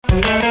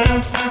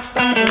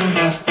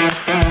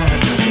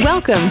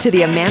Welcome to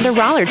the Amanda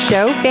Rollard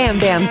Show, Bam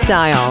Bam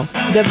Style,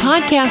 the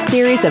podcast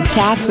series of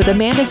chats with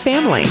Amanda's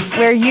family,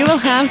 where you will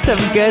have some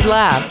good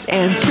laughs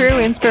and true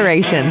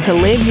inspiration to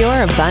live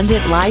your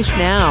abundant life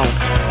now.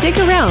 Stick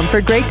around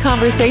for great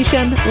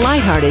conversation,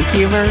 lighthearted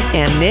humor,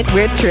 and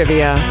nitwit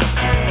trivia.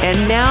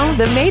 And now,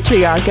 the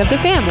matriarch of the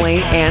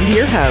family and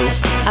your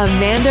host,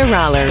 Amanda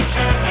Rollard.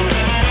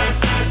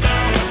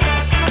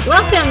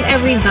 Welcome,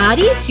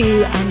 everybody,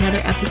 to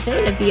another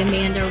episode of the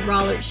Amanda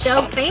Rollard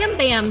Show, Fam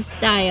Bam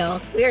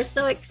Style. We are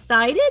so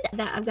excited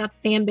that I've got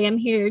Fam Bam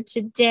here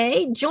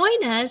today.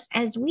 Join us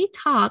as we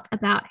talk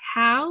about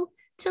how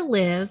to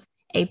live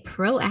a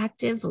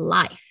proactive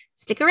life.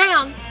 Stick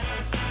around.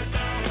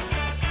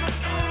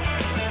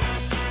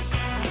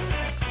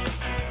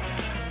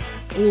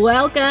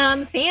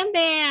 Welcome, Fam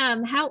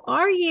Bam. How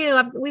are you?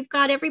 We've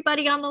got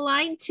everybody on the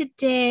line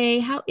today.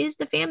 How is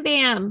the Fam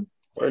Bam?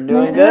 We're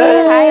doing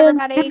good. Hi,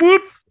 everybody.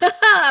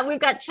 We've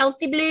got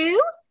Chelsea Blue,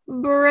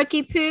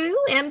 Brookie Poo,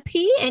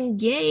 MP, and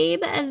Gabe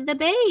the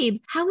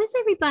Babe. How is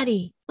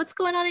everybody? What's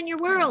going on in your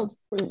world?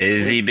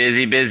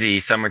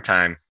 Busy.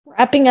 Summertime.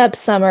 Wrapping up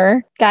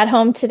summer. Got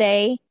home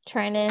today,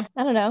 trying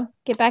to,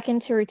 get back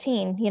into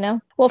routine,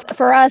 Well,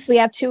 for us, we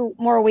have 2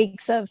 more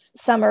weeks of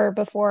summer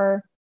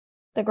before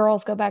the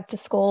girls go back to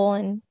school,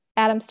 and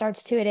Adam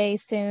starts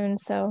 2-a-days soon.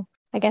 So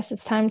I guess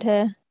it's time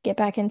to get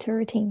back into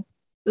routine.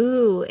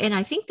 Ooh, and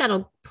I think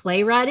that'll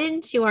play right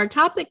into our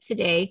topic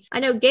today. I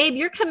know, Gabe,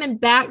 you're coming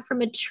back from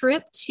a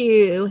trip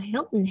to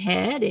Hilton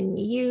Head, and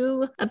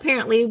you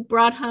apparently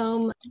brought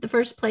home the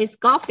first place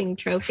golfing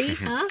trophy,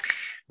 huh?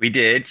 We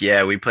did.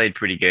 Yeah, we played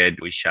pretty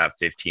good. We shot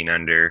 15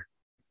 under,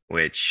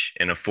 which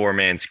in a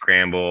 4-man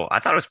scramble, I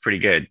thought it was pretty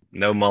good.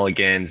 No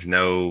mulligans,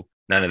 none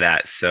of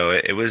that. So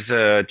it was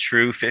a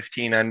true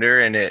 15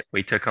 under, and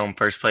we took home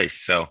first place.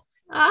 So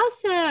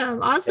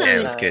awesome. Yeah,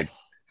 it was good.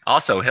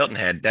 Also, Hilton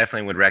Head,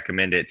 definitely would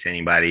recommend it to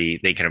anybody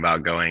thinking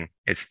about going.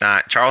 It's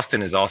not,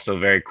 Charleston is also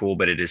very cool,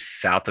 but it is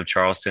south of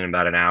Charleston,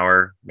 about an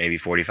hour, maybe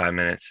 45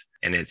 minutes.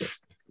 And it's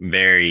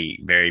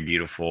very, very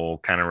beautiful,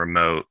 kind of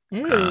remote. So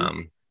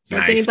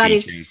nice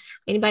if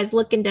anybody's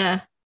looking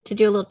to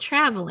do a little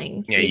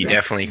traveling. Yeah, you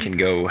definitely can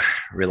go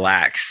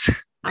relax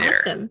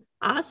there.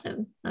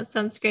 Awesome. That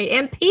sounds great.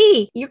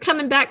 MP, you're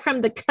coming back from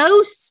the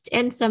coast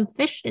and some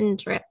fishing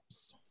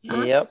trips.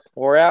 Huh? Yep,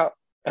 we're out.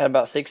 I had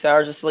about 6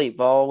 hours of sleep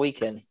all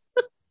weekend.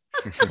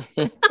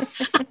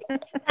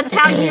 That's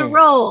how you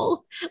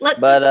roll.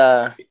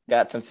 But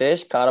got some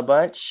fish, caught a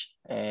bunch,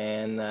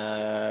 and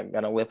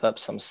gonna whip up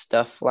some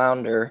stuffed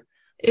flounder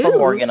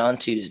from Oregon on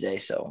Tuesday.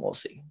 So we'll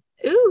see.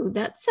 Ooh,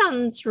 that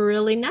sounds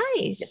really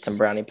nice. Get some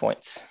brownie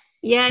points.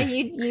 Yeah,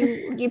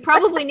 you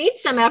probably need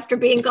some after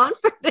being gone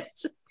for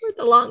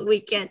the long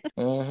weekend.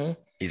 Mm-hmm.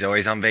 He's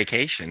always on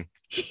vacation.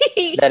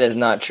 That is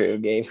not true,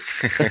 Gabe.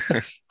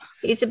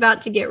 He's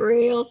about to get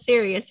real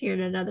serious here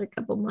in another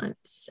couple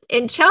months.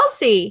 And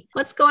Chelsea,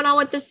 what's going on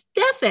with the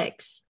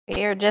Steffics?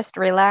 We are just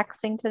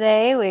relaxing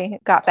today. We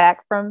got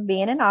back from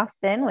being in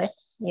Austin with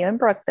you and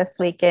Brooke this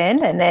weekend,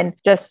 and then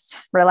just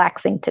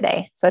relaxing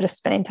today. So just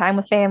spending time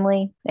with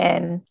family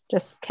and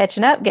just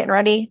catching up, getting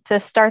ready to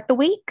start the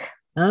week.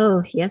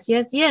 Oh, yes.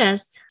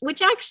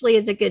 Which actually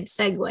is a good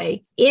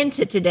segue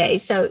into today.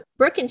 So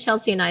Brooke and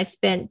Chelsea and I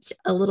spent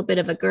a little bit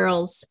of a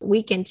girls'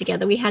 weekend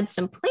together. We had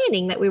some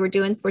planning that we were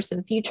doing for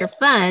some future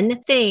fun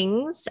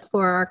things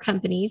for our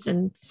companies.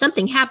 And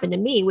something happened to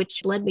me,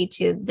 which led me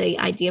to the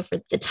idea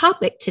for the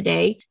topic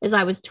today as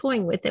I was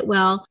toying with it.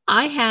 Well,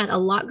 I had a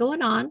lot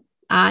going on.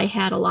 I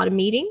had a lot of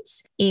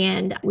meetings,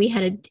 and we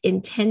had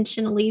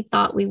intentionally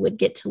thought we would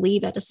get to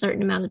leave at a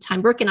certain amount of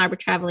time. Brooke and I were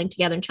traveling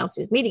together, and Chelsea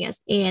was meeting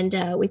us. And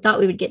we thought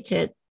we would get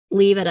to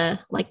leave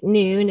at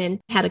noon, and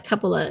had a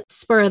couple of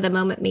spur of the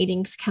moment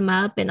meetings come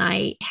up, and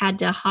I had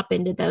to hop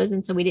into those.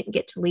 And so we didn't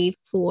get to leave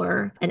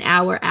for an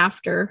hour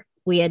after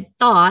we had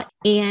thought.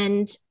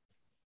 And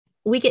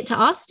we get to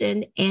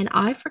Austin, and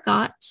I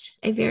forgot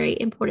a very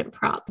important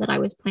prop that I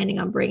was planning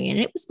on bringing. And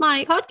it was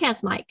my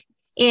podcast mic.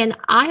 And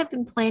I have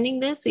been planning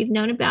this. We've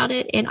known about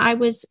it. And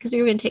because we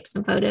were going to take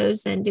some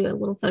photos and do a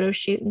little photo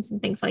shoot and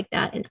some things like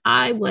that. And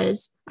I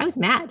was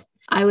mad.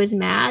 I was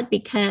mad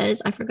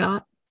because I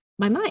forgot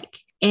my mic.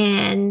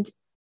 And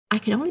I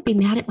could only be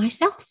mad at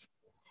myself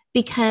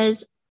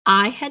because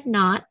I had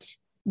not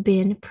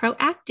been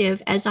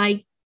proactive as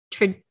I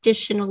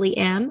traditionally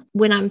am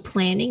when I'm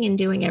planning and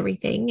doing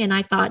everything. And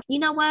I thought, you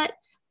know what?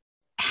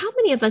 How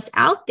many of us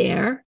out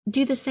there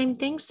do the same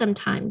thing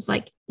sometimes?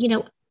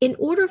 In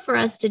order for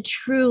us to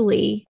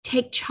truly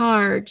take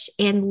charge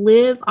and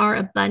live our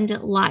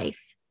abundant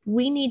life,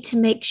 we need to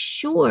make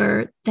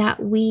sure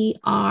that we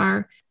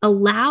are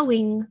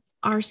allowing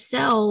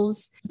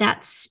ourselves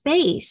that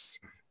space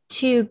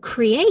to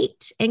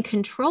create and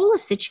control a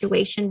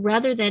situation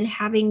rather than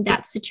having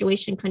that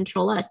situation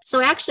control us.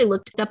 So I actually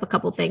looked up a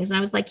couple things, and I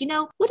was like,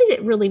 what does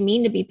it really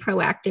mean to be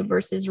proactive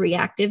versus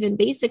reactive? And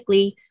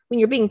basically, when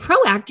you're being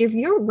proactive,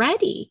 you're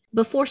ready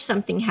before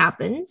something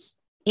happens.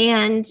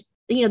 And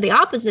the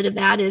opposite of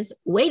that is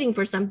waiting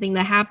for something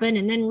to happen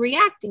and then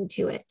reacting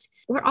to it.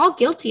 We're all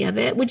guilty of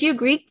it. Would you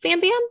agree,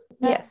 Fam Bam?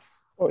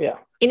 Yes. Oh, yeah.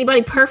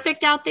 Anybody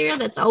perfect out there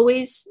that's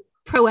always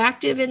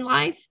proactive in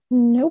life?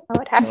 Nope. I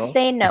would have to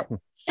say no.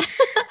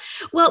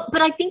 Well,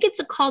 but I think it's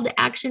a call to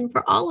action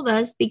for all of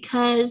us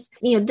because,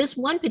 this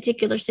one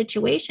particular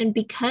situation,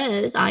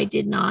 because I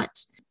did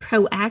not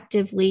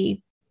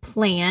proactively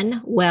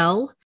plan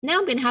well, now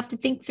I'm going to have to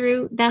think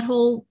through that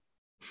whole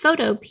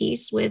photo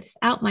piece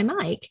without my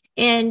mic.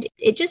 And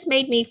it just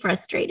made me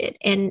frustrated.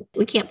 And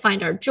we can't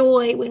find our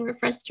joy when we're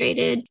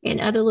frustrated, and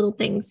other little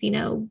things,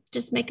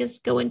 just make us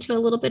go into a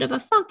little bit of a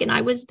funk. And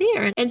I was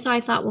there. And so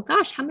I thought, well,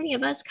 gosh, how many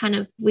of us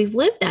we've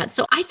lived that?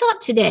 So I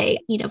thought today,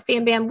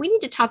 Fam Bam, we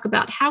need to talk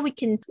about how we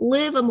can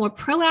live a more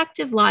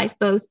proactive life,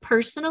 both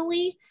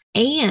personally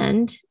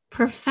and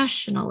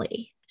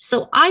professionally.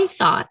 So I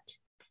thought,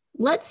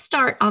 let's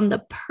start on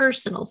the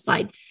personal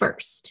side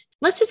first.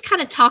 Let's just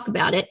kind of talk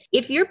about it.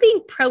 If you're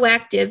being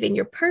proactive in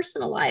your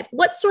personal life,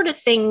 what sort of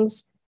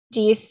things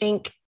do you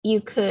think you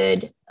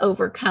could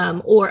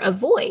overcome or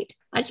avoid?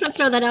 I just want to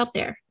throw that out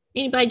there.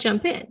 Anybody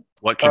jump in?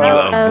 What can you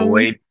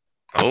avoid?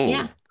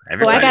 Yeah.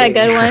 Oh, I got a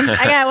good one.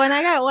 I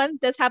got one.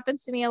 This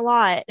happens to me a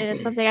lot, and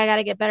it's something I got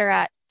to get better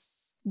at.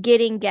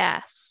 Getting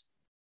gas.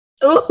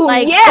 Oh,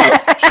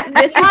 yes.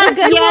 This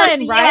is a good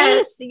one,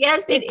 right?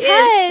 Yes,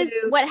 because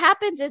what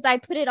happens is I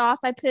put it off.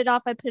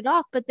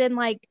 But then,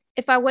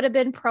 if I would have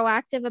been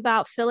proactive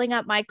about filling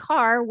up my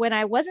car when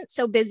I wasn't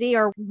so busy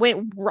or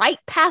went right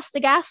past the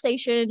gas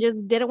station and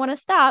just didn't want to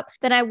stop,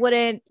 then I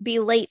wouldn't be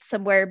late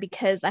somewhere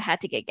because I had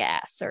to get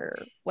gas or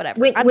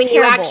whatever. When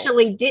you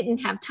actually didn't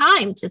have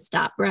time to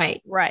stop,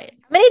 right? Right.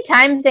 How many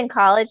times in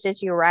college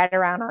did you ride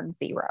around on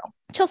zero?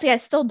 Chelsea, I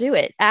still do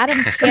it.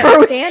 Adam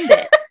can't stand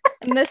it.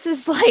 And this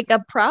is a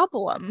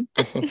problem.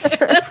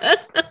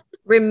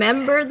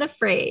 Remember the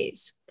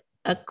phrase,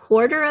 a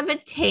quarter of a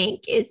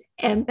tank is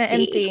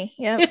empty.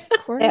 Yep.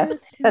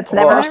 Yes, that's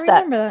never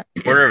stuck.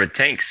 Quarter of a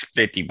tank's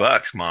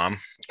 $50, Mom.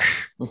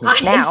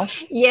 Now.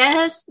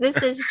 Yes,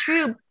 this is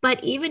true.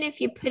 But even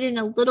if you put in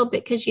a little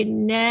bit, because you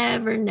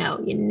never know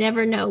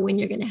when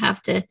you're going to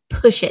have to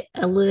push it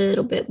a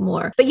little bit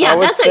more. But yeah,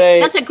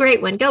 that's a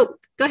great one. Go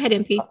ahead,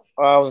 MP.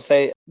 I would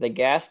say the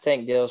gas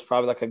tank deal is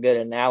probably a good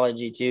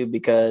analogy too,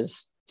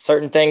 because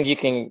certain things you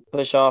can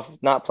push off,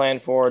 not plan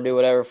for, or do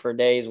whatever for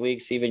days,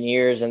 weeks, even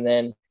years, and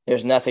then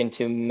there's nothing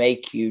to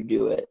make you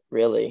do it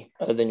really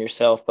other than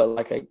yourself. But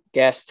like a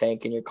gas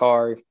tank in your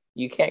car,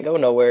 you can't go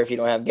nowhere if you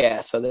don't have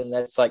gas. So then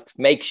that's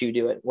makes you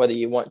do it, whether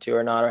you want to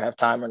or not, or have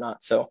time or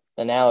not. So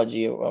the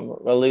analogy I'm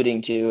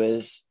alluding to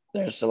is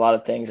there's a lot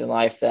of things in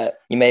life that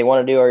you may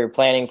want to do or you're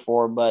planning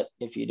for, but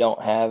if you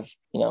don't have,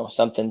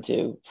 something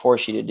to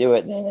force you to do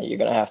it, then you're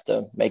going to have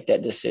to make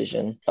that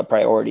decision a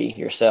priority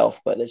yourself.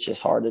 But it's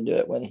just hard to do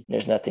it when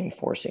there's nothing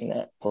forcing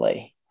that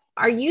play.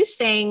 Are you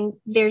saying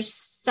there's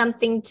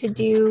something to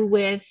do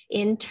with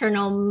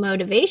internal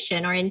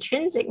motivation or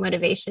intrinsic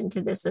motivation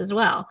to this as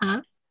well,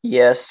 huh?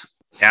 Yes.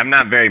 Yeah, I'm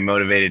not very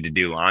motivated to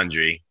do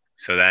laundry.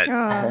 So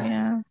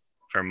that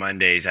for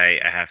Mondays, I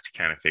have to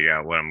kind of figure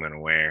out what I'm going to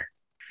wear.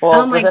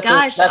 Well, oh my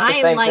gosh, I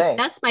am thing.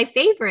 That's my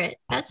favorite.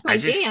 That's my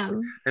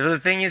jam. The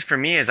thing is for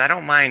me is I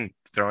don't mind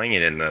throwing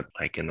it in the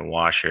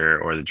washer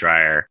or the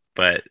dryer,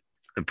 but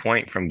the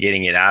point from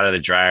getting it out of the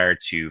dryer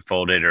to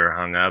folded or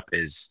hung up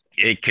is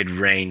it could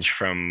range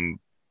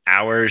from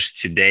hours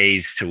to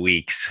days to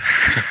weeks,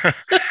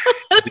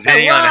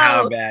 depending on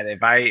how bad.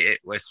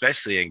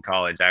 Especially in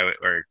college,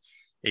 or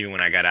even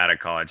when I got out of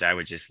college, I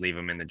would just leave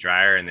them in the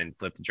dryer and then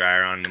flip the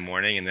dryer on in the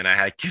morning. And then I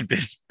had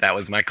that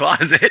was my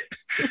closet.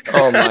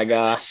 Oh my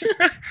gosh.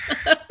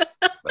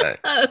 But,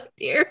 oh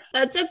dear.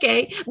 That's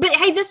okay. But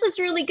hey, this is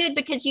really good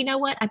because you know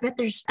what? I bet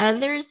there's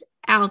others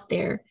out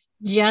there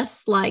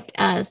just like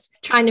us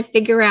trying to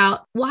figure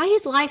out, why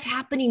is life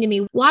happening to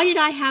me? Why did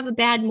I have a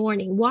bad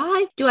morning?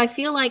 Why do I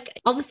feel like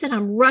all of a sudden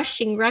I'm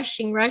rushing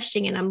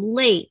and I'm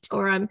late,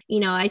 or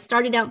I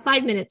started out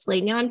 5 minutes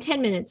late. Now I'm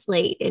 10 minutes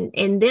late.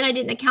 And then I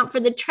didn't account for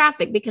the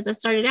traffic because I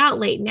started out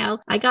late. Now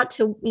I got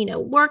to,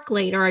 work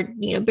late, or,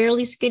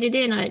 barely skidded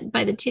in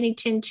by the chinny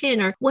chin chin,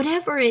 or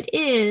whatever it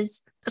is.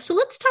 So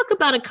let's talk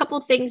about a couple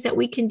things that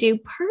we can do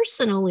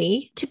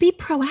personally to be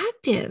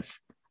proactive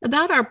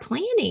about our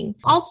planning.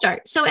 I'll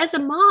start. So as a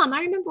mom,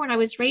 I remember when I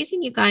was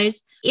raising you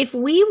guys, if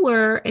we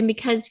were, and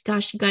because,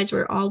 gosh, you guys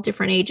were all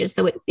different ages,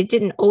 so it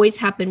didn't always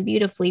happen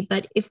beautifully,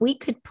 but if we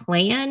could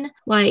plan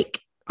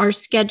our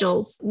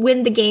schedules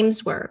when the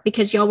games were,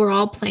 because y'all were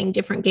all playing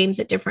different games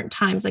at different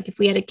times. Like if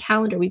we had a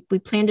calendar, we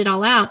planned it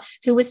all out,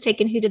 who was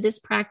taking who to this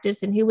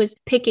practice and who was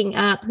picking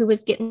up, who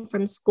was getting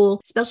from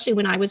school, especially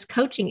when I was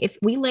coaching. If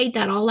we laid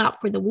that all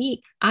out for the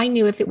week, I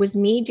knew if it was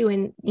me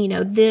doing,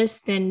 this,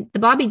 then the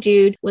Bobby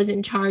dude was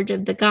in charge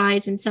of the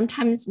guys. And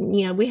sometimes,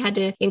 we had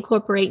to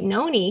incorporate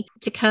Noni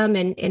to come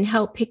and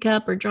help pick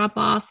up or drop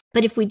off.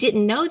 But if we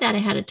didn't know that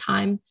ahead of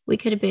time, we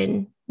could have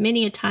been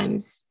many a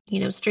times,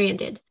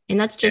 stranded. And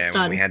that's just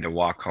we had to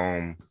walk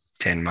home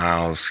 10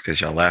 miles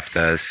because y'all left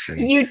us. And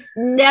you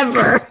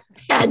never.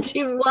 had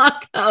to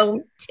walk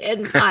home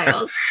 10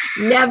 miles.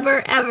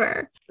 Never,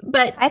 ever.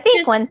 But I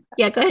think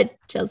yeah, go ahead,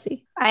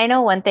 Chelsea. I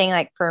know one thing,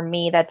 like for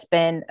me, that's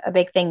been a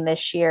big thing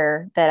this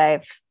year that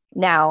I've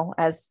now,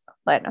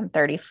 I'm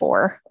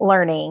 34,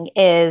 learning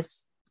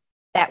is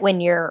that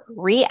when you're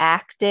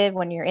reactive,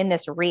 when you're in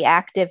this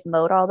reactive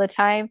mode all the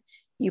time,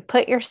 you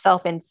put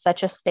yourself in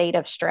such a state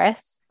of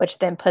stress, which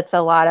then puts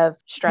a lot of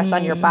stress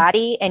on your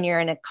body, and you're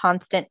in a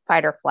constant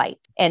fight or flight.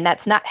 And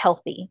that's not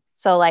healthy.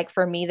 So like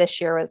for me this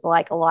year was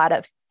like a lot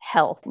of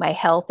health. My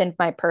health and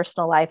my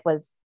personal life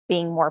was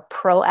being more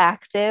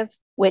proactive,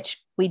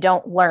 which we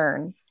don't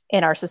learn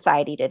in our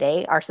society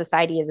today. Our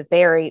society is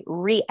very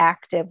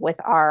reactive with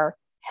our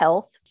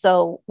health.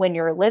 So when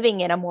you're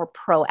living in a more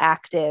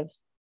proactive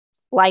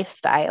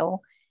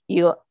lifestyle,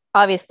 you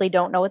obviously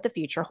don't know what the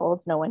future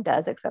holds. No one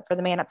does except for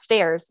the man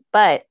upstairs,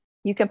 but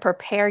you can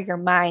prepare your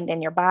mind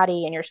and your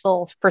body and your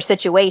soul for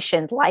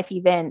situations, life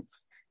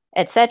events,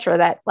 etc.,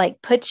 that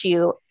like puts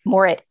you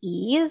more at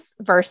ease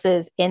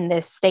versus in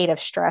this state of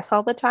stress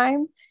all the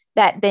time.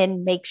 That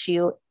then makes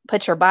you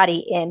put your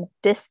body in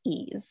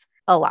dis-ease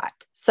a lot.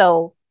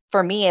 So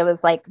for me, it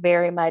was like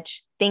very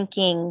much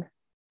thinking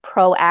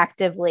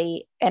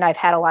proactively, and I've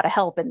had a lot of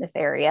help in this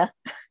area.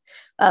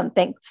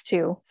 Thanks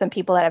to some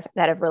people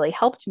that have really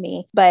helped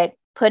me, but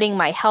putting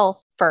my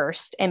health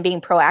first and being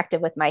proactive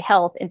with my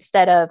health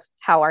instead of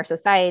how our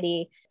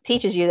society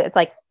teaches you that it's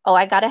like, oh,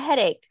 I got a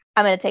headache,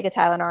 I'm going to take a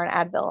Tylenol or an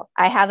Advil.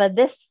 I have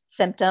this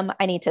symptom,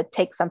 I need to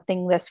take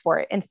something this for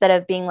it. Instead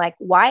of being like,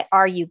 why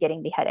are you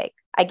getting the headache?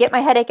 I get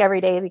my headache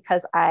every day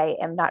because I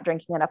am not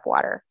drinking enough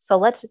water. So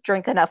let's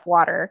drink enough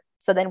water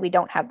so then we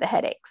don't have the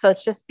headache. So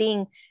it's just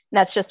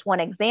that's just one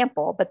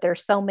example, but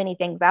there's so many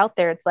things out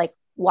there. It's like,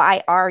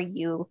 why are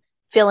you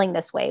feeling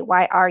this way?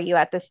 Why are you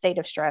at this state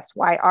of stress?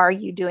 Why are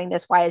you doing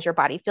this? Why is your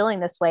body feeling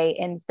this way?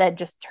 Instead,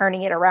 just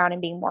turning it around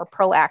and being more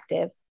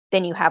proactive,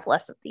 then you have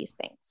less of these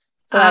things.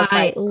 So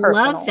I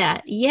love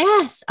that.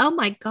 Yes. Oh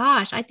my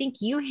gosh. I think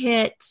you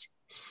hit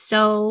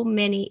so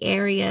many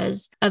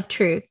areas of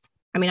truth.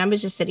 I mean, I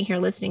was just sitting here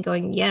listening,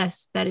 going,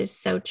 yes, that is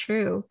so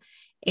true.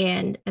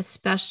 And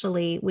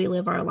especially we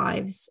live our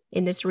lives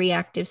in this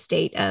reactive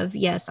state of,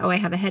 yes, oh, I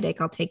have a headache,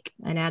 I'll take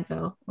an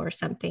Advil or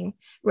something,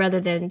 rather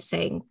than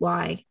saying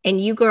why. And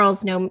you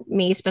girls know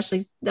me,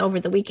 especially over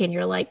the weekend,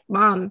 you're like,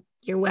 Mom,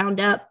 you're wound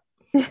up.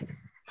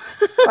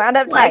 Wound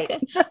up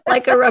tight.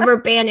 like a rubber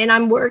band. And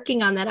I'm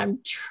working on that. I'm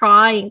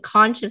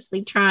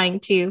consciously trying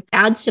to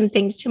add some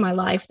things to my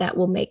life that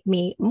will make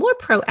me more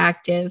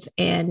proactive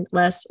and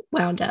less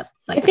wound up.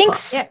 I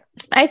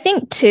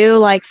think too,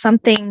 like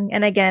something,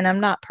 and again,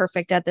 I'm not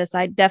perfect at this.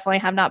 I definitely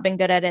have not been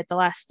good at it the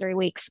last 3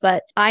 weeks,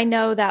 but I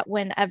know that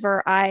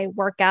whenever I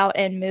work out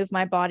and move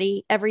my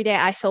body every day,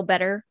 I feel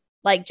better,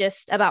 like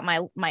just about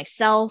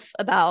myself,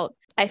 about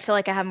I feel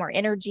like I have more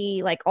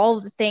energy, like all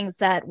of the things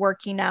that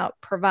working out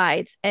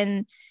provides.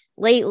 And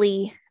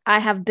lately I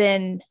have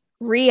been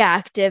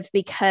reactive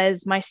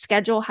because my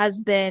schedule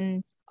has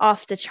been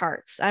off the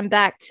charts. I'm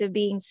back to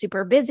being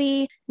super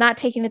busy, not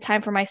taking the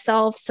time for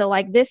myself. So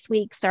like this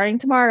week, starting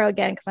tomorrow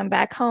again, because I'm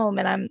back home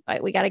and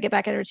we got to get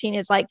back in routine,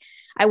 is like,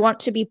 I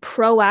want to be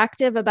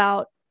proactive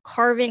about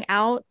carving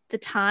out the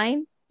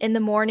time in the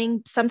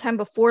morning, sometime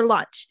before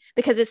lunch,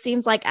 because it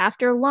seems like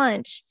after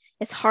lunch,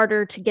 it's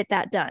harder to get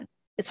that done.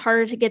 It's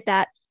harder to get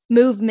that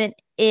movement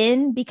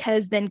in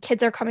because then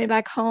kids are coming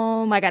back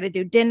home. I got to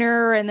do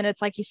dinner. And then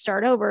it's like you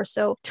start over.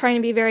 So trying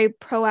to be very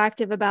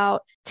proactive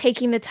about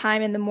taking the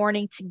time in the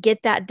morning to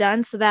get that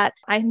done so that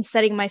I'm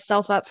setting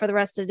myself up for the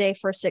rest of the day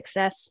for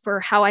success, for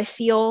how I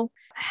feel,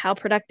 how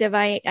productive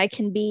I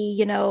can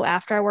be,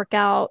 after I work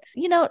out,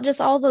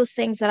 just all those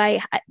things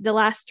that the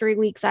last 3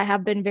 weeks, I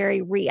have been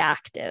very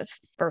reactive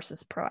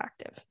versus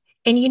proactive.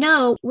 And,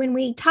 when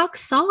we talk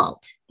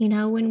salt,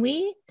 when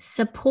we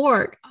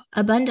support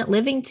abundant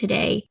living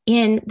today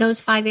in those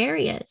 5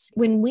 areas,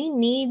 when we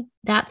need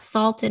that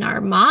salt in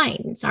our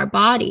minds, our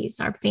bodies,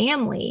 our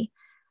family,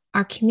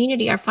 our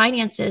community, our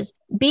finances,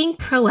 being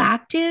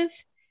proactive,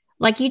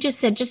 like you just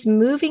said, just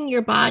moving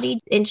your body,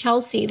 and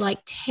Chelsea,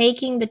 like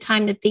taking the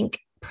time to think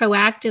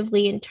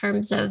proactively in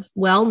terms of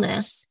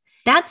wellness,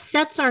 that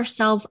sets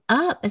ourselves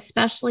up,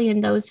 especially in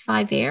those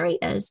 5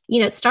 areas.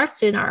 It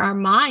starts in our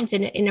minds.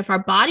 And if our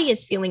body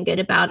is feeling good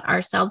about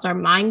ourselves, our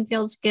mind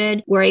feels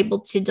good, we're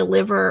able to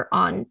deliver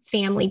on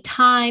family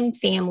time,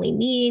 family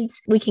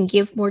needs. We can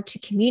give more to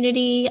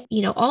community,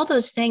 all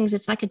those things.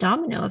 It's like a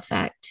domino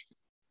effect.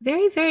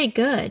 Very, very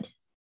good.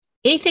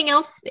 Anything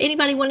else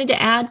anybody wanted to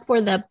add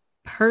for the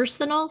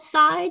personal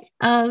side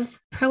of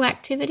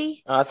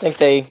proactivity? I think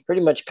they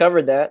pretty much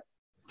covered that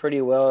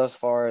pretty well as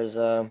far as,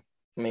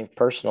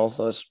 personal,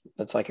 so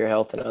it's like your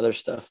health and other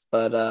stuff.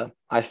 But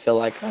I feel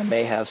like I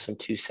may have some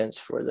 2 cents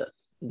for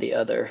the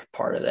other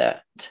part of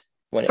that.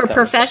 When for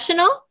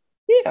professional?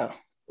 Yeah.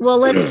 Well,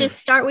 let's just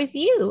start with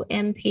you,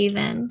 MP,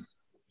 then.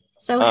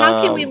 So how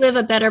can we live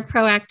a better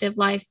proactive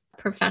life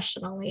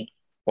professionally?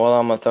 Well,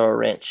 I'm going to throw a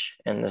wrench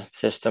in the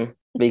system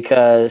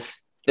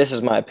because this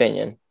is my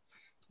opinion.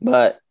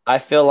 But I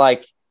feel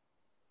like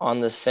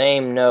on the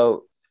same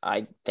note,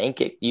 I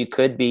think you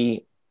could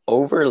be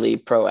overly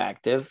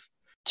proactive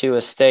to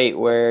a state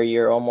where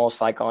you're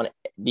almost like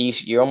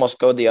you almost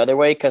go the other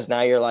way, because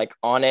now you're like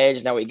on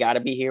edge. Now we got to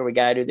be here. We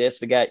got to do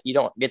this. You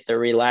don't get the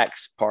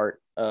relaxed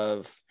part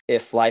of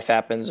if life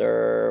happens,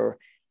 or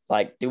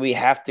like, do we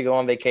have to go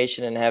on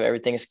vacation and have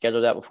everything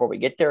scheduled out before we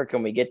get there? Or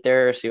can we get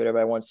there, see what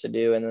everybody wants to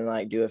do, and then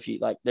like do a few,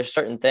 like there's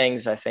certain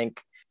things I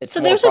think it's so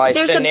more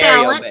there's a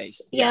balance.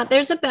 based. Yeah,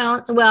 there's a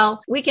balance.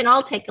 Well, we can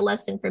all take a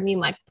lesson from you,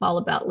 Mike Paul,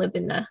 about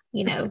living the,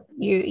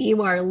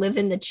 you are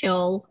living the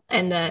chill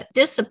and the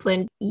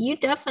discipline. You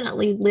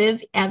definitely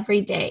live every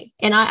day.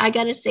 And I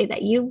got to say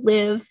that you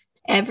live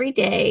every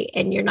day,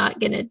 and you're not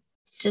going to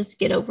just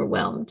get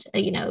overwhelmed.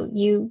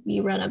 You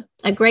run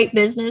a great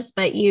business,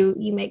 but you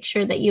make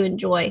sure that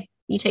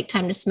you take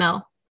time to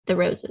smell the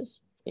roses.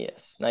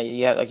 Yes. Now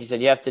you have, like you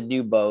said, you have to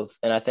do both.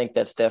 And I think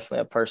that's definitely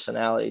a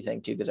personality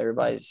thing too, because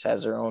everybody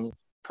has their own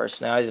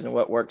personalities and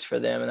what works for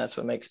them. And that's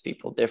what makes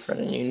people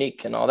different and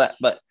unique and all that.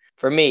 But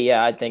for me,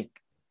 yeah, I think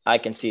I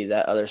can see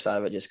that other side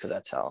of it just because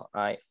that's how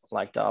I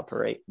like to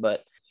operate.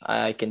 But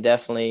I can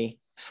definitely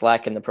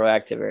slack in the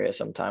proactive area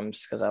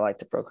sometimes because I like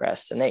to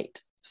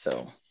procrastinate.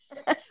 So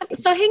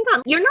hang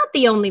on. You're not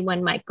the only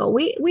one, Michael.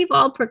 We've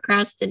all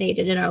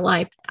procrastinated in our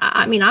life.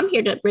 I mean, I'm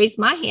here to raise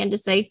my hand to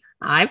say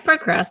I've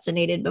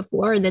procrastinated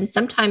before. And then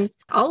sometimes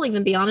I'll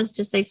even be honest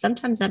to say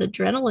sometimes that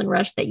adrenaline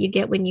rush that you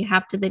get when you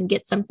have to then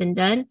get something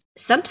done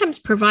sometimes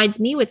provides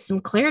me with some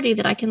clarity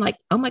that I can like,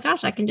 oh my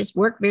gosh, I can just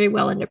work very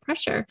well under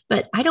pressure.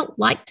 But I don't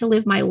like to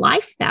live my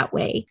life that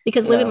way,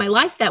 because living my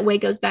life that way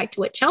goes back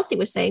to what Chelsea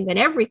was saying, that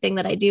everything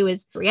that I do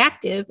is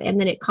reactive, and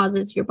then it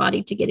causes your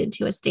body to get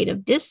into a state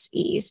of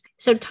dis-ease.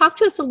 So talk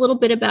to us a little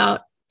bit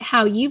about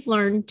how you've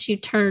learned to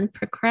turn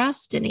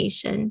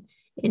procrastination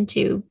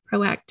into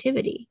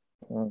proactivity.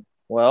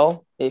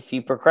 Well, if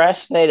you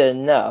procrastinate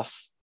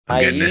enough,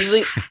 I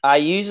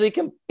usually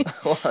can.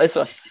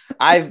 Well,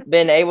 I've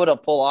been able to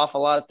pull off a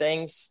lot of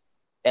things,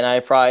 and I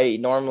probably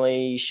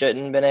normally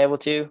shouldn't been able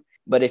to.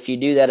 But if you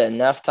do that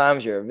enough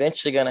times, you're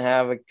eventually going to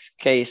have a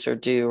case or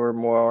two or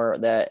more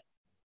that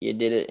you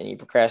did it and you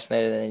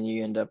procrastinated, and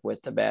you end up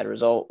with a bad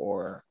result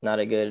or not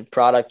a good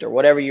product or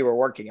whatever you were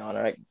working on.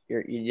 Right?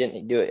 You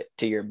didn't do it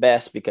to your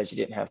best because you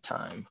didn't have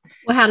time.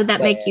 Well, how did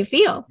that make you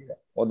feel?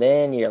 Well,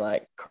 then you're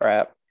like,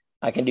 crap,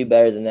 I can do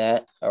better than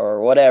that,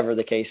 or whatever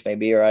the case may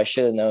be, or I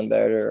should have known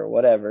better or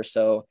whatever.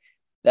 So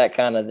that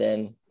kind of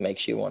then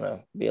makes you want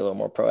to be a little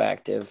more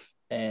proactive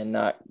and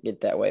not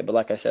get that way. But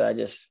like I said, I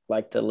just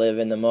like to live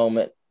in the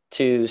moment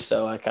too.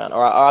 So I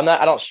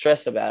I don't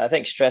stress about it. I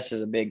think stress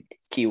is a big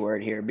key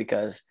word here,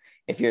 because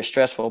if you're a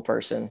stressful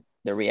person,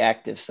 the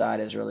reactive side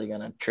is really going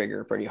to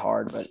trigger pretty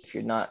hard. But if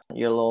you're not,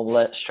 you're a little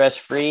less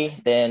stress-free,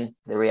 then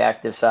the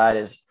reactive side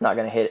is not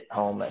going to hit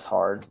home as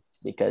hard,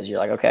 because you're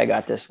like, okay, I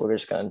got this. We're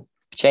just going to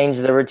change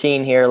the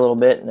routine here a little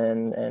bit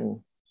and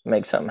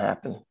make something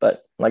happen.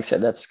 But like I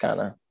said, that's kind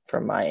of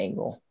from my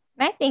angle.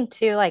 And I think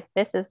too, like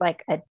this is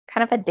like a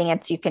kind of a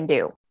dance you can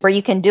do where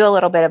you can do a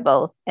little bit of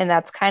both. And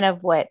that's kind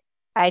of what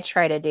I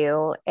try to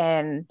do.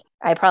 And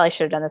I probably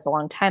should have done this a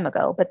long time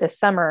ago, but this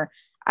summer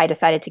I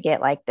decided to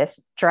get like this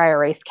dry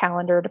erase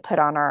calendar to put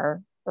on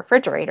our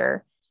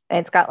refrigerator. And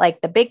it's got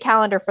like the big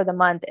calendar for the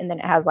month, and then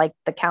it has like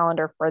the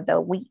calendar for the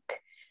week.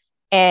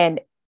 And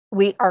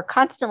we are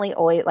constantly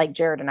always, like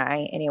Jared and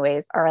I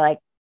anyways, are like,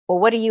 well,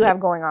 what do you have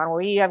going on?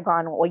 What do you have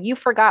gone? Well, you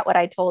forgot what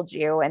I told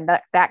you, and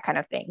that kind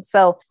of thing.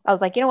 So I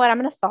was like, you know what? I'm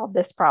going to solve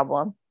this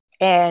problem,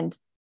 and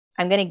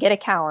I'm going to get a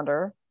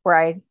calendar where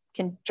I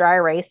can dry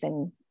erase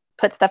and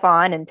put stuff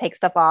on and take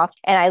stuff off.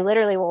 And I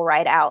literally will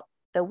write out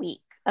the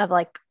week of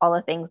like all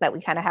the things that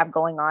we kind of have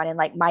going on, and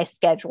like my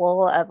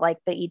schedule of like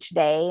each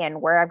day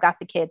and where I've got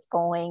the kids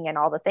going and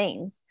all the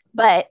things.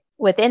 But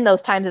within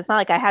those times, it's not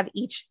like I have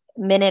each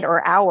minute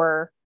or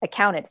hour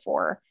accounted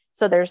for.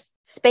 So there's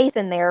space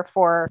in there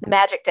for the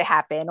magic to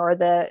happen, or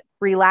the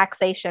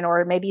relaxation,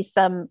 or maybe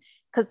some,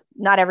 because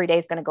not every day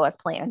is going to go as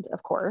planned,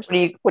 of course.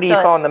 What are you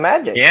calling the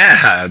magic?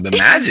 Yeah, the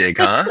magic,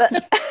 huh?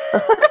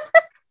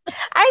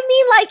 I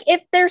mean, like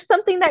if there's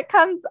something that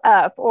comes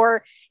up,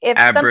 or if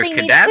something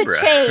needs to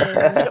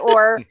change,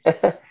 or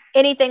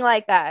anything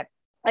like that,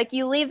 like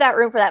you leave that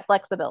room for that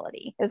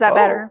flexibility. Is that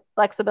better?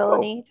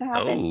 Flexibility to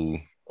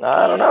happen?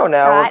 I don't know.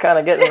 Now we're kind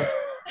of getting.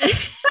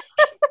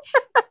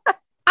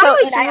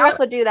 I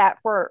also do that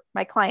for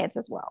my clients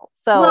as well.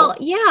 So, well,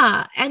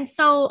 yeah. And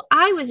so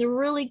I was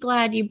really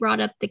glad you brought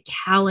up the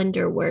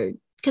calendar word,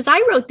 because I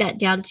wrote that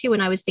down too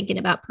when I was thinking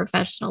about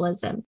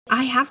professionalism.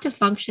 I have to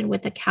function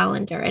with a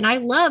calendar. And I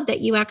love that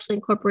you actually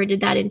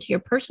incorporated that into your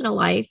personal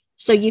life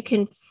so you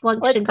can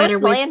function better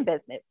with and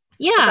business.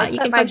 Yeah, you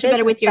can function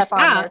better with your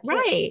spouse.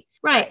 Right.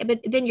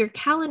 But then your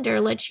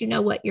calendar lets you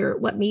know what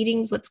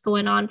meetings, what's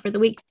going on for the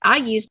week. I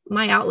use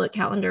my Outlook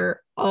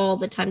calendar all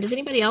the time. Does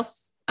anybody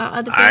else?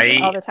 All the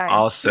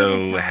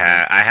time?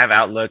 I have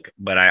Outlook,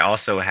 but I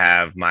also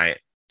have my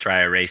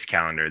dry erase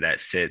calendar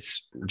that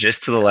sits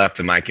just to the left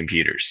of my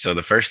computer. So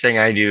the first thing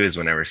I do is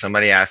whenever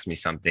somebody asks me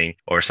something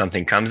or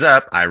something comes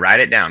up, I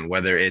write it down,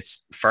 whether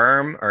it's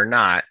firm or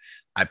not.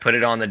 I put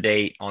it on the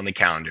date on the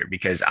calendar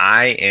because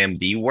I am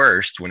the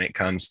worst when it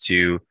comes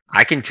to,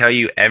 I can tell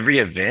you every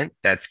event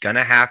that's going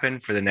to happen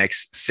for the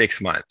next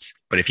 6 months.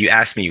 But if you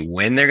ask me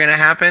when they're going to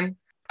happen,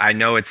 I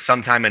know it's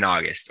sometime in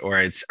August, or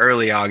it's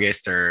early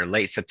August or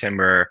late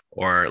September,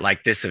 or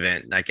like this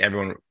event, like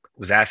everyone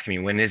was asking me,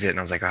 when is it? And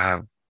I was like,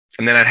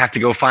 and then I'd have to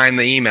go find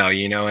the email,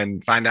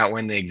 and find out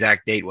when the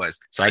exact date was.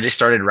 So I just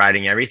started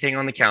writing everything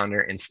on the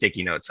calendar in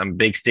sticky notes. I'm a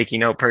big sticky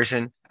note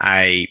person.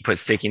 I put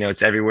sticky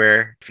notes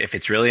everywhere. If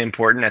it's really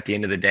important at the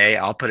end of the day,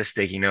 I'll put a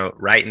sticky note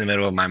right in the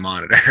middle of my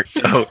monitor.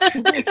 So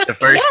it's the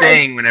first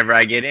thing whenever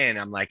I get in,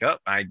 I'm like,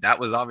 that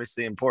was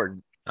obviously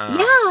important.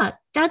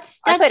 That's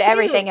I put huge.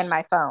 everything in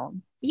my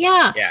phone.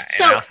 Yeah. Yeah.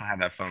 So, and I also have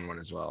that phone one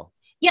as well.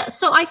 yeah.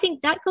 So I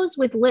think that goes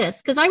with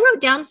lists because I wrote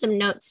down some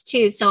notes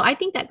too. So I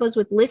think that goes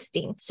with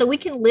listing. So we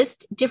can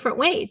list different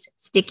ways: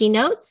 sticky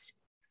notes,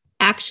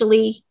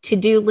 actually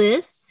to-do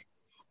lists.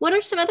 What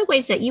are some other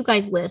ways that you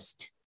guys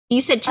list?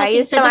 You said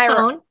Chelsea said the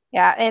phone.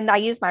 Yeah. And I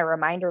use my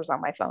reminders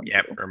on my phone.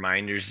 Yep. Too.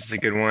 Reminders is a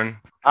good one.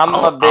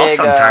 I'll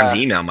sometimes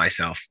email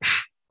myself.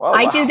 Oh,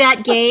 I wow. do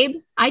that,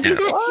 Gabe. I do Yeah.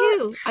 that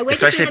too. I wake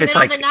Especially up in if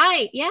the it's middle of the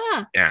night.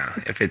 Yeah. Yeah.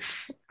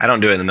 I don't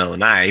do it in the middle of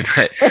the night,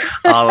 but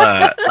I'll,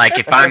 like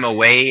if I'm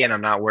away and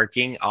I'm not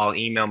working, I'll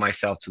email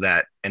myself to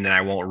that and then I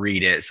won't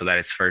read it so that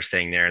it's first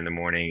thing there in the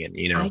morning.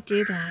 And, I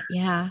do that.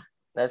 Yeah.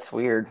 That's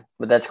weird,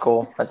 but that's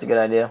cool. That's a good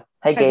idea.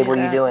 Hey, Gabe, do what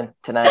are you that. doing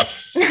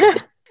tonight?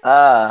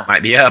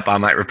 might be up. I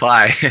might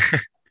reply.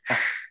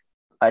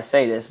 I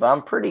say this, but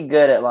I'm pretty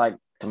good at like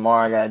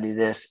tomorrow I gotta do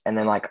this, and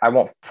then like I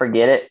won't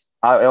forget it.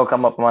 It'll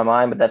come up in my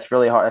mind, but that's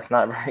really hard. That's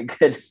not a very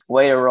good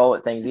way to roll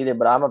with things either.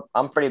 But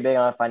I'm pretty big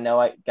on if I know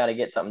I got to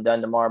get something done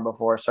tomorrow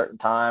before a certain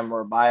time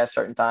or by a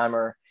certain time,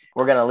 or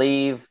we're gonna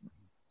leave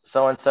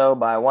so and so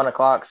by 1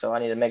 o'clock, so I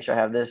need to make sure I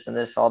have this and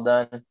this all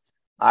done.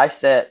 I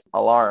set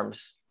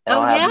alarms, and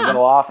I'll have them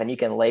go off, and you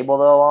can label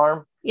the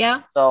alarm.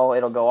 Yeah. So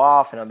it'll go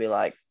off, and it'll be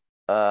like,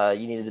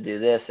 you needed to do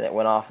this, and it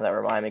went off, and that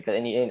reminded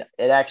me. And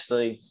it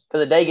actually,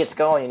 because the day gets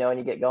going, and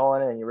you get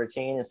going, and your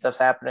routine and stuff's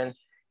happening,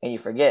 and you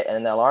forget, and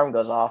then the alarm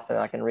goes off, and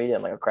I can read it.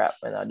 I'm like, oh crap,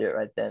 and I'll do it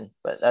right then.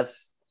 But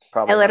that's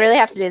probably. I literally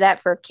have to do that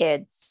for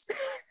kids.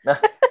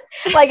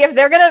 Like if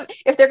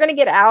they're gonna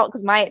get out,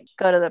 because might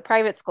go to the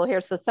private school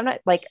here, so sometimes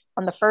like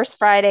on the first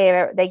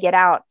Friday they get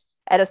out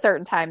at a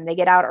certain time, they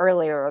get out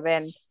earlier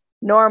than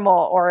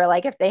normal, or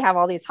like if they have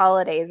all these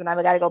holidays and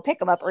I've got to go pick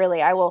them up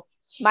early,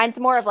 mine's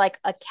more of like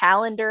a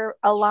calendar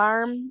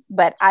alarm,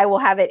 but I will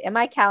have it in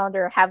my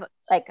calendar, have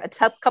like a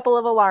couple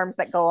of alarms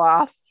that go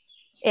off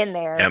in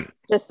there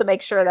just to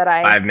make sure that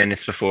 5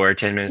 minutes before,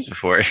 10 minutes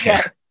before.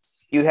 Yes.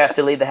 You have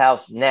to leave the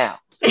house now.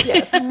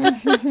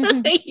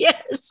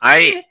 Yes.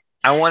 I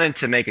wanted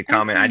to make a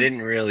comment. I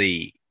didn't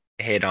really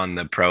hit on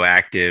the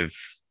proactive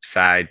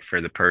side for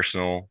the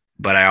personal,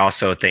 but I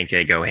also think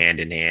they go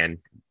hand in hand,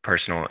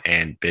 personal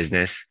and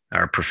business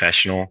or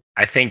professional.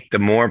 I think the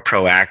more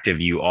proactive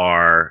you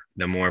are,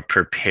 the more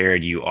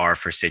prepared you are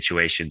for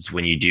situations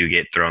when you do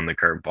get thrown the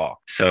curveball.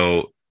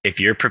 So if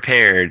you're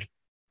prepared,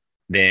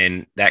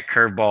 then that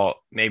curveball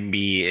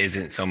maybe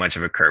isn't so much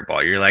of a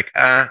curveball. You're like,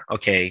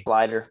 okay,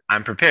 Slider.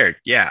 I'm prepared.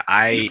 Yeah,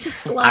 It's a I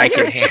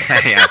slider.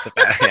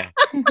 can.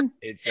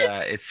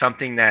 It's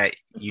something that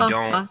you Soft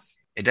don't. toss.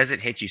 It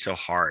doesn't hit you so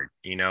hard.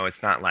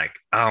 It's not like,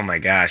 oh my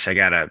gosh,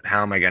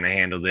 how am I gonna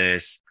handle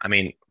this? I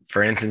mean,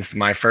 for instance,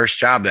 my first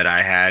job that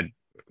I had,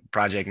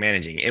 project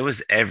managing, it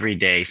was every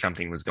day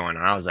something was going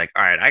on. I was like,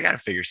 all right, I got to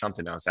figure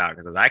something else out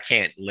because I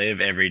can't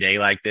live every day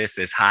like this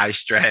high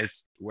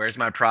stress. Where's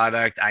my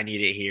product? I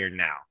need it here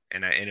now.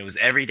 And it was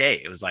every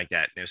day. It was like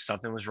that.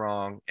 Something was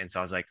wrong. And so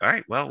I was like, all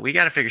right, well, we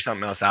got to figure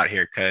something else out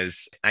here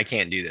because I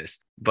can't do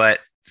this.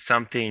 But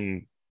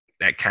something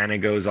that kind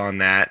of goes on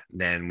that,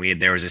 then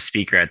there was a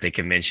speaker at the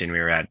convention we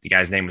were at. The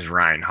guy's name was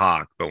Ryan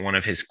Hawk, but one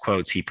of his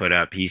quotes he put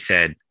up, he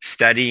said,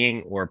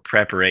 studying or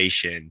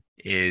preparation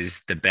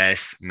is the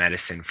best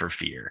medicine for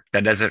fear.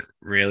 That doesn't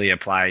really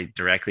apply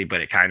directly,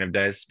 but it kind of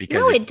does,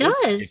 because it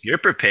does. If you're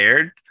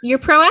prepared, You're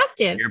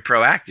proactive. you're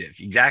proactive.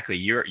 Exactly.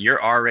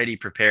 You're already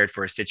prepared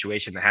for a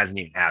situation that hasn't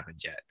even happened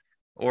yet,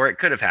 or it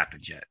could have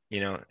happened yet,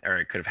 or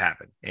it could have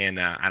happened. And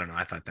I don't know.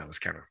 I thought that was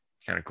kind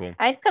of cool.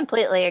 I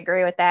completely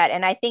agree with that.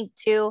 And I think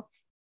too,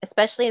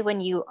 especially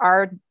when you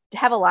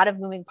have a lot of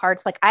moving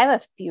parts, like I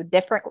have a few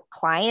different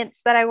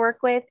clients that I work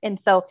with. And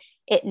so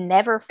it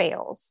never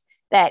fails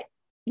that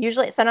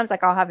usually sometimes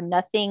like I'll have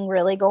nothing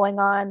really going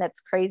on that's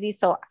crazy.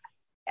 So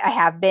I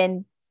have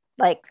been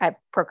like, I've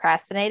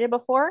procrastinated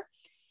before,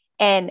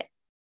 and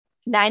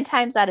 9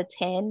 times out of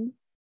 10,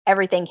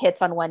 everything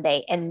hits on one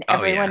day, and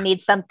everyone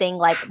needs something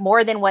like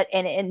more than what,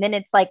 and then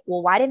it's like,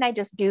 well, why didn't I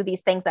just do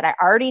these things that I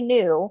already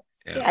knew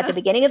at the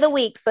beginning of the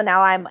week? So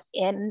now I'm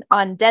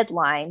on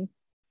deadline,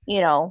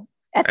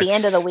 at the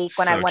end of the week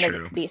when I wanted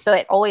it to be. So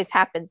it always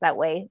happens that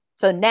way.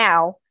 So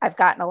now I've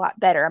gotten a lot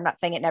better. I'm not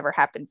saying it never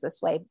happens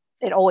this way.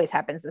 It always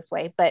happens this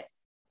way. But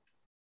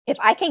if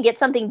I can get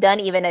something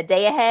done even a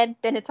day ahead,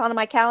 then it's on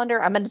my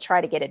calendar, I'm going to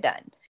try to get it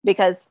done,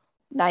 because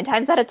 9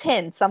 times out of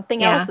 10,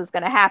 something Yeah. else is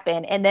going to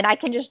happen. And then I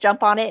can just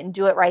jump on it and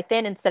do it right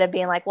then instead of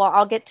being like, well,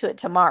 I'll get to it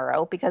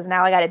tomorrow because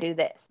now I got to do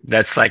this.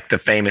 That's like the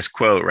famous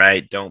quote,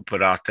 right? Don't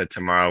put off to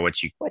tomorrow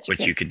what you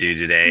could do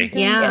today.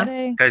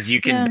 Yeah. Because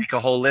you can Yeah. make a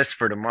whole list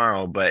for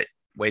tomorrow, but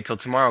wait till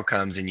tomorrow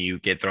comes and you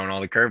get thrown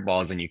all the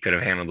curveballs and you could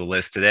have handled the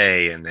list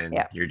today. And then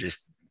you're just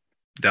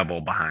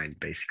double behind,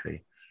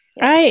 basically.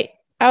 I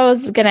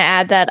was going to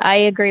add that I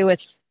agree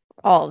with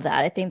all of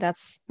that. I think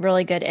that's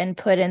really good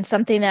input and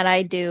something that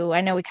I do.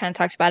 I know we kind of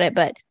talked about it,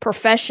 but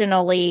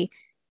professionally,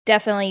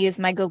 definitely use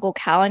my Google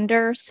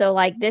Calendar. So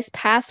like this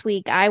past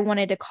week, I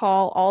wanted to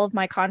call all of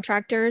my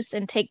contractors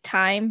and take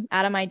time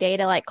out of my day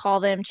to like call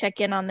them, check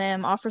in on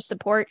them, offer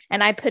support.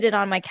 And I put it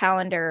on my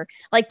calendar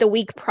like the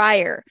week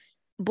prior,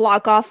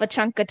 block off a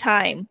chunk of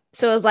time.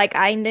 So it was like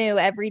I knew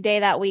every day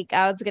that week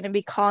I was going to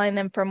be calling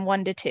them from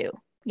 1 to 2.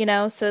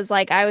 So it's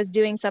like I was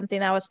doing something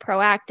that was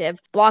proactive,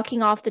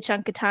 blocking off the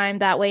chunk of time.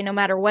 That way, no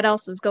matter what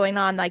else was going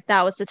on, like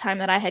that was the time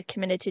that I had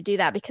committed to do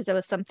that because it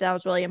was something that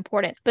was really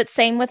important. But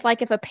same with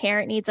like if a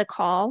parent needs a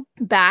call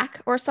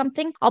back or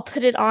something, I'll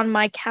put it on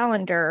my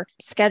calendar,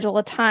 schedule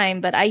a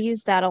time. But I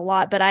use that a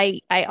lot. But I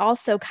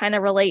also kind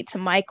of relate to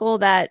Michael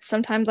that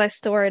sometimes I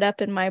store it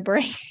up in my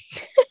brain.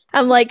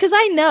 I'm like, because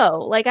I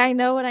know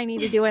what I need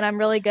to do and I'm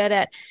really good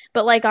at,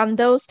 but like on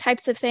those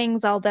types of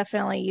things, I'll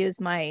definitely use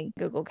my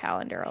Google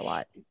Calendar a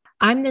lot.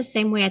 I'm the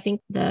same way. I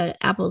think the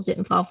apples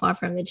didn't fall far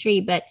from the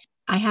tree, but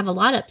I have a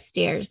lot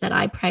upstairs that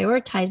I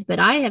prioritize, but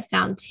I have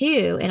found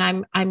too,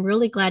 and I'm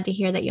really glad to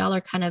hear that y'all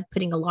are kind of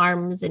putting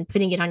alarms and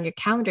putting it on your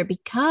calendar,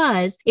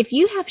 because if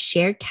you have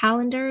shared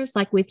calendars,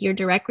 like with your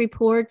direct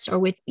reports or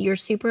with your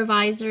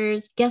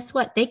supervisors, guess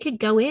what? They could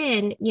go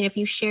in, if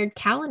you shared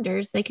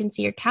calendars, they can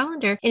see your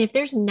calendar. And if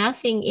there's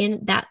nothing in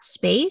that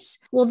space,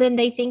 well, then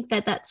they think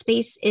that that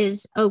space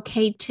is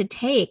okay to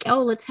take.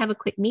 Oh, let's have a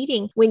quick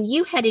meeting. When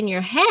you had in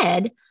your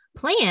head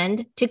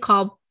planned to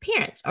call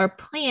parents or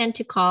planned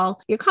to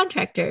call your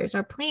contractors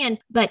or planned,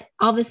 but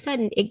all of a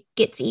sudden it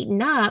gets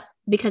eaten up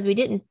because we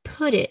didn't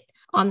put it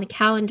on the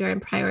calendar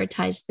and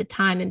prioritize the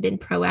time and been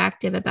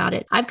proactive about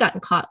it. I've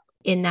gotten caught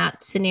in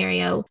that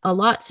scenario a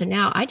lot. So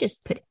now I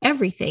just put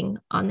everything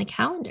on the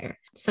calendar.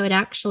 So it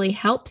actually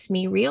helps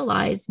me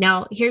realize.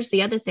 Now, here's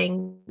the other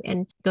thing,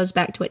 and goes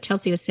back to what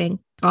Chelsea was saying.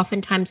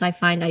 Oftentimes I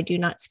find I do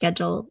not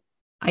schedule.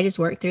 I just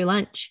work through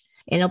lunch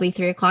and it'll be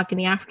 3:00 in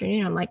the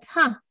afternoon. I'm like,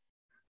 I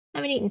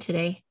haven't eaten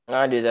today.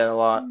 I do that a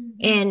lot.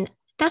 And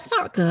that's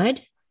not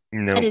good.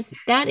 No.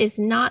 That is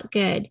not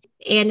good.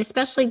 And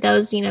especially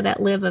those,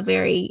 that live a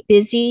very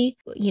busy,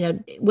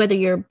 whether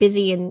you're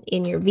busy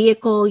in your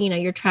vehicle,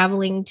 you're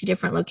traveling to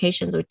different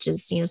locations, which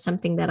is,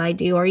 something that I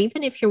do, or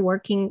even if you're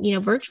working,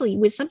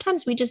 virtually,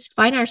 sometimes we just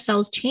find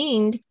ourselves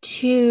chained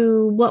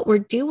to what we're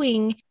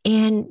doing,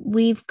 and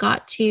we've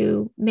got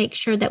to make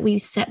sure that we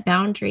set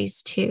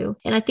boundaries too.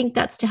 And I think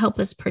that's to help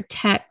us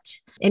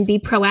protect and be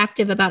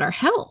proactive about our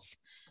health,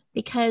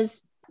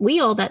 because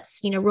wheel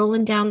that's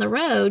rolling down the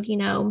road,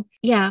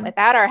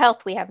 without our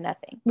health we have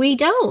nothing. We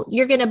don't.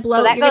 You're gonna blow.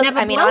 So that you're goes, gonna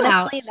have a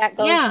honestly, blowout. that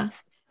goes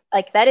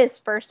like that is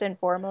first and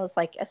foremost,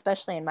 like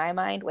especially in my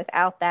mind.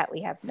 Without that,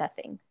 we have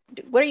nothing.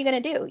 What are you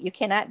going to do? You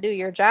cannot do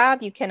your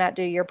job. You cannot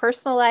do your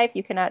personal life.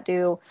 You cannot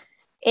do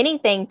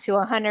anything to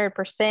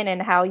 100%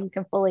 and how you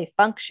can fully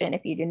function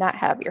if you do not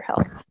have your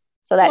health.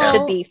 So that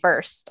should be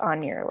first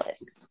on your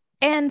list.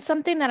 And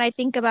something that I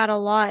think about a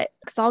lot,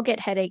 because I'll get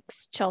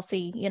headaches,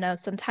 Chelsea,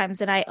 sometimes,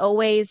 and I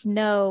always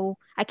know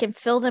I can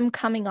feel them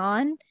coming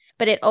on,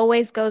 but it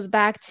always goes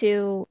back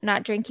to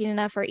not drinking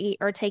enough or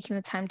taking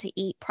the time to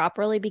eat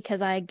properly,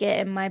 because I get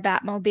in my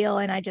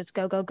Batmobile and I just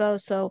go.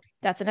 So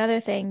that's another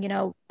thing,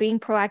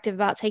 being proactive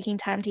about taking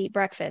time to eat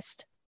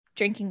breakfast,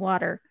 drinking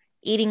water,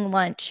 eating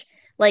lunch,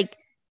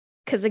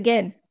 because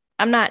again,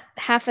 I'm not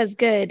half as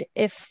good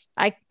if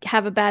I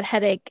have a bad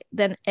headache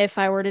than if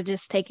I were to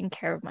just taking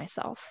care of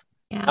myself.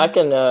 Yeah. I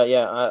can,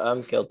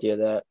 I'm guilty of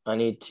that. I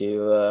need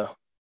to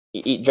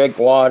drink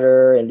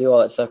water and do all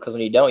that stuff, because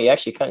when you don't, you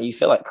actually you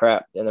feel like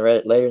crap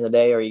later in the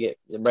day, or you get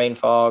the brain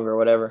fog or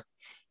whatever.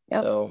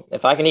 Yep. So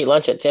if I can eat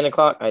lunch at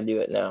 10:00, I do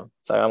it now.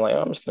 So I'm like,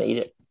 I'm just going to eat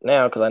it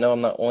now because I know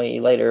I'm not going to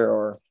eat later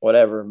or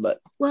whatever. But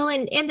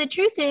and the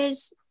truth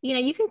is,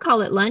 you can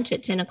call it lunch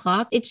at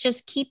 10:00. It's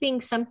just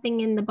keeping something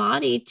in the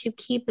body to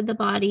keep the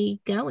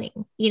body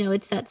going.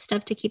 It's that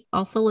stuff to keep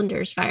all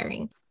cylinders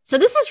firing. So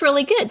this is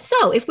really good.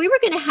 So if we were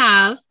going to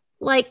have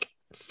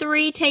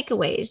 3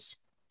 takeaways,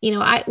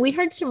 we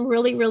heard some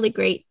really, really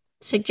great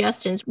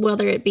suggestions,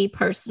 whether it be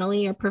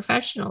personally or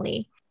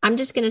professionally. I'm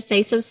just going to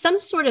say, so some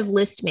sort of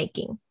list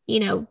making,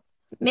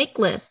 make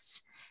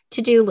lists,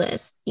 to-do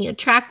lists,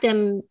 track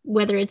them,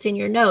 whether it's in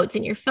your notes,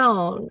 in your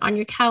phone, on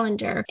your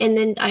calendar. And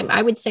then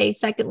I would say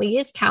secondly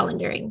is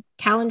calendaring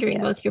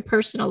yes. Both your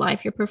personal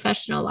life, your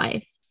professional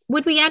life.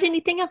 Would we add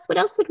anything else? What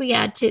else would we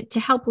add to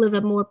help live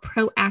a more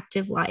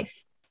proactive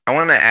life? I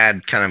want to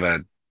add kind of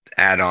a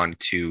add-on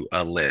to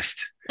a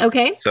list.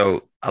 Okay.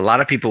 So a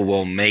lot of people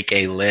will make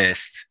a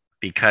list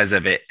because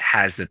of it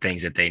has the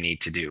things that they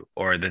need to do,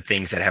 or the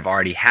things that have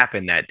already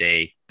happened that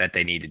day that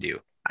they need to do.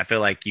 I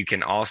feel like you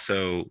can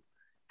also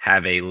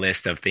have a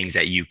list of things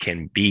that you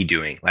can be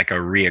doing, like a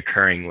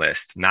reoccurring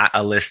list, not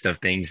a list of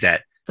things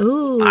that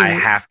Ooh, I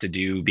have to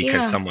do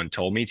because yeah. someone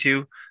told me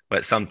to,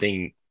 but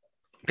something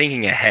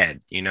thinking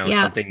ahead,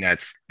 Yeah. something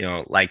that's,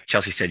 like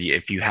Chelsea said,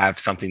 if you have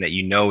something that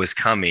is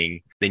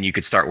coming, then you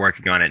could start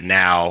working on it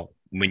now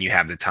when you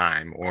have the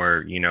time,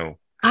 or, so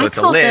I it's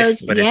a call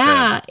list, those, but it's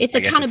I guess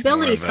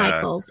accountability it's more of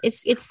cycles.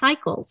 It's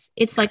cycles.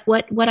 It's like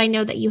what I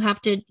know that you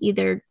have to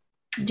either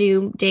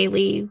do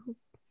daily,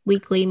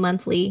 weekly,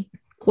 monthly,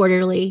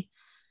 quarterly.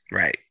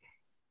 right.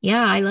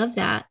 Yeah, I love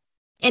that.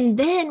 And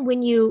then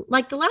when you,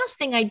 like, the last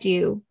thing I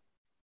do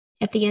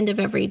at the end of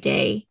every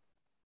day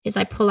is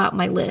I pull out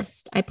my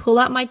list. I pull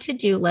out my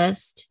to-do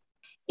list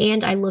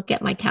and I look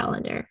at my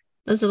calendar.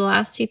 Those are the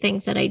last two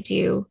things that I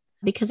do,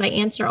 because I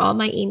answer all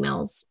my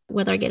emails,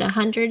 whether I get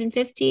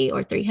 150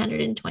 or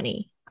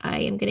 320. I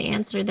am going to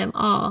answer them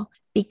all,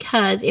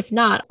 because if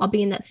not, I'll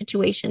be in that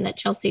situation that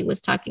Chelsea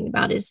was talking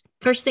about, is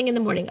first thing in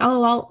the morning.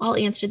 Oh, I'll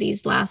answer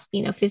these last,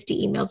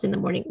 50 emails in the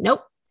morning.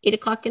 Nope.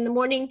 8:00 in the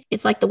morning.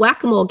 It's like the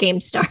whack-a-mole game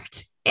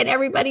starts and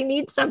everybody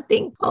needs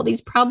something. All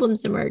these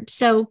problems emerge.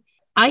 So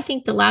I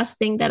think the last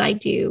thing that I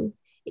do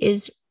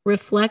is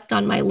reflect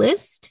on my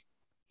list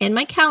and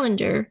my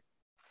calendar,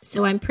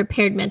 so I'm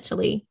prepared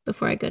mentally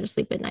before I go to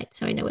sleep at night,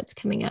 so I know what's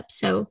coming up.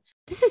 So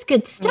this is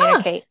good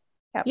stuff. Yep.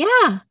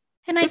 Yeah.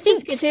 And I This is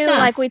think good too, stuff.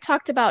 like we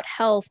talked about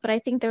health, but I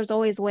think there's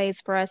always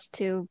ways for us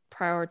to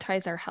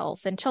prioritize our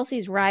health. And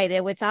Chelsea's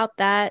right. Without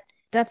that,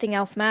 nothing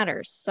else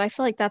matters. So I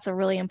feel like that's a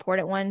really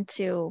important one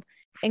to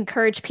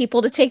encourage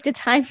people to take the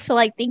time to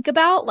like think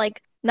about,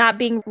 like not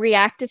being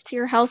reactive to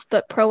your health,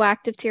 but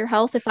proactive to your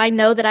health. If I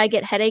know that I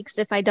get headaches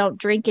if I don't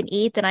drink and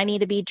eat, then I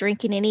need to be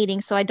drinking and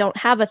eating so I don't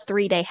have a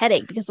 3-day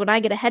headache, because when I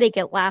get a headache,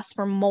 it lasts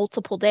for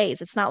multiple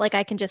days. It's not like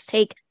I can just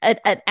take an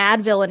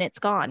Advil and it's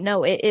gone.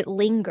 No, it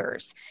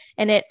lingers,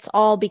 and it's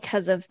all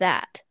because of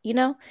that,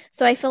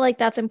 So I feel like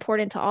that's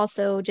important to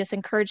also just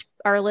encourage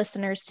our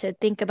listeners to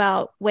think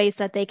about ways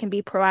that they can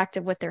be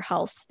proactive with their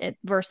health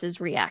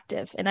versus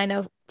reactive. And I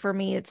know for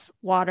me, it's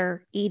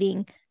water,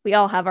 eating. We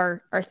all have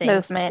our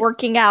things. Movement.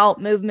 Working out,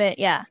 movement.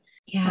 Yeah.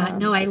 Yeah,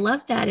 no, I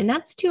love that. And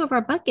that's two of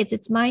our buckets.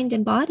 It's mind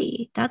and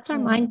body. That's our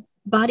mind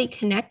body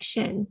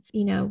connection,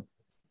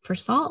 for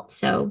salt.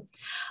 So,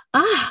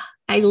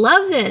 I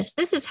love this.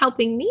 This is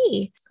helping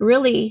me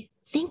really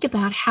think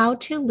about how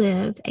to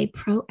live a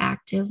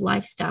proactive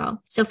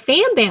lifestyle. So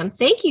Fam Bam,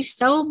 thank you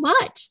so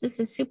much. This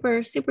is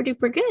super, super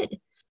duper good.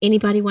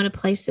 Anybody want to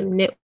play some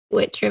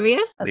nitwit trivia?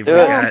 We Do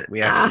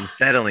it. have some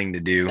settling to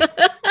do.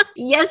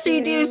 Yes,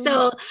 we do.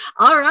 So,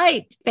 all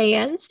right,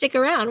 fans, stick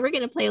around. We're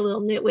going to play a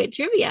little nitwit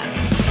trivia.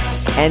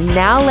 And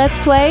now let's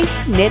play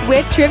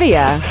Nitwit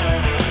Trivia.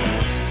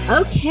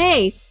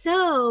 Okay,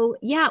 so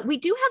yeah, we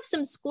do have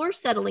some score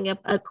settling up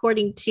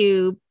according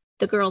to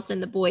the girls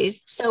and the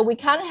boys. So we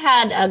kind of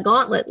had a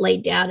gauntlet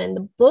laid down, and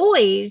the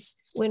boys,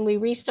 when we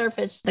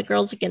resurfaced the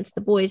girls against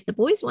the boys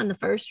won the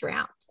first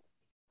round.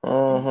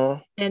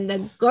 And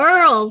the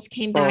girls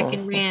came back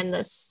and ran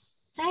the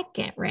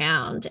second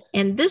round.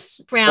 And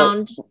this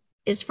round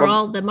is for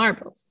all the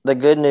marbles. The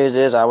good news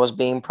is I was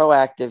being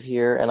proactive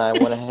here, and I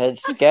went ahead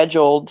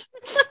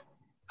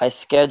I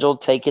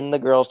scheduled taking the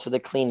girls to the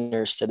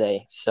cleaners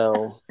today.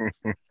 So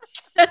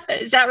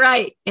is that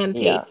right,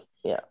 MP?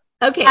 Yeah.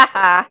 Okay.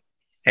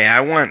 Hey,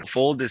 I want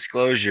full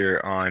disclosure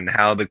on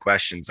how the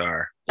questions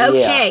are.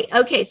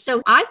 Okay.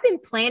 So I've been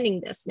planning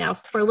this now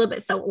for a little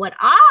bit. So what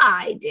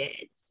I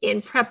did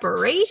in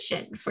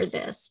preparation for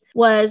this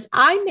was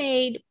I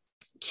made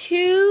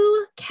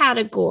 2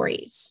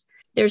 categories.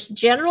 There's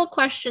general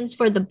questions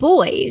for the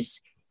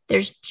boys.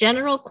 There's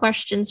general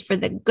questions for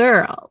the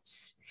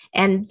girls.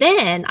 And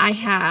then I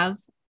have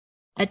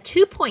a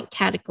 2-point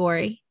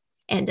category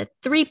and a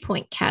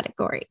 3-point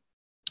category.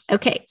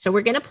 Okay, so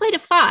we're going to play to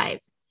 5.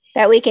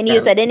 That we can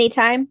use at any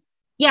time?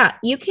 Yeah,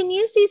 you can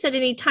use these at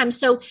any time.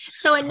 So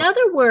in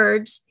other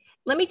words,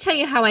 let me tell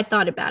you how I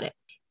thought about it.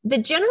 The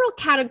general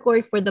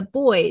category for the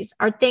boys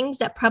are things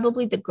that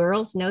probably the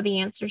girls know the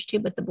answers to,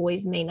 but the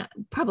boys may not,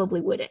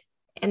 probably wouldn't.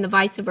 And the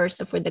vice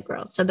versa for the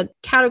girls. So the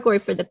category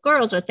for the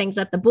girls are things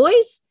that the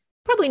boys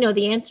probably know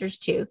the answers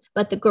to,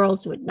 but the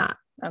girls would not.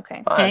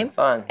 Okay.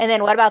 Fine. And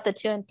then what about the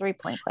 2 and 3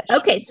 point question?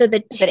 Okay. So Is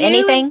it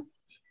anything?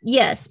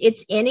 Yes,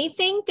 it's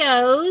anything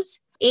goes.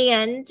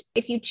 And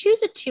if you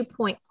choose a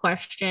 2-point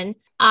question,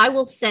 I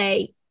will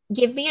say,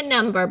 give me a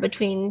number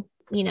between,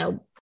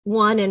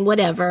 1 and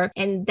whatever.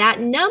 And that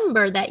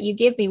number that you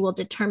give me will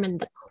determine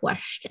the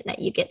question that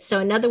you get. So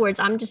in other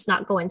words, I'm just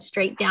not going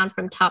straight down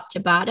from top to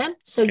bottom.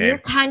 So you're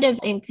kind of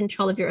in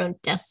control of your own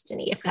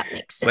destiny, if that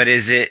makes sense. But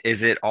is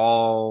it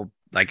all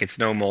like it's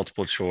no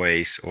multiple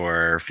choice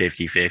or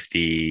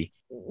 50-50?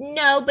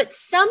 No, but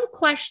some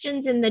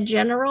questions in the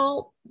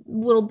general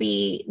will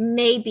be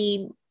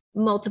maybe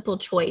multiple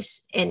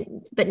choice,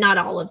 but not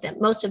all of them.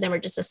 Most of them are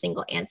just a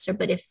single answer,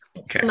 but if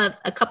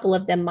a couple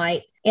of them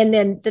might. And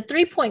then the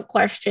 3-point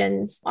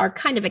questions are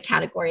kind of a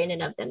category in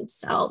and of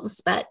themselves,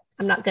 but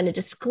I'm not going to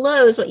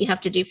disclose what you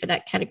have to do for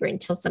that category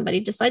until somebody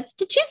decides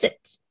to choose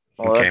it.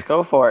 Well, let's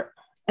go for it.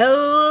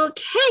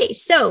 Okay,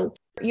 so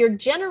Your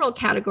general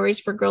categories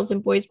for girls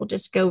and boys will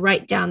just go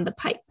right down the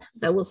pipe.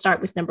 So we'll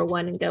start with number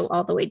 1 and go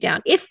all the way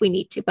down if we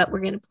need to, but we're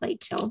going to play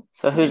till.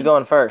 So who's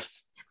going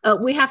first?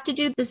 We have to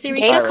do the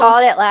series. Gabe shuffle.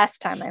 called it last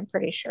time, I'm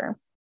pretty sure.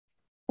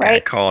 I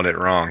Right? called it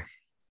wrong.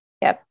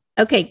 Yep.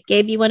 Okay,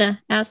 Gabe, you want to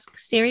ask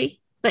Siri?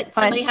 But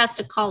Fine. somebody has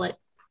to call it.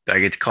 Do I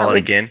get to call Oh, it we-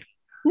 again?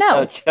 No,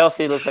 Oh,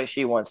 Chelsea looks like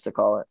she wants to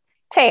call it.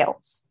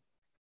 tails.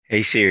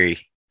 Hey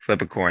Siri,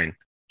 flip a coin.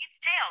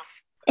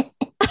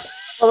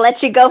 We'll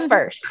let you go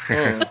first.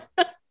 Hmm.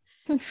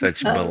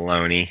 Such Oh.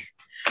 baloney.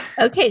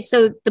 Okay,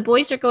 so the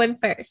boys are going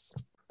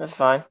first. That's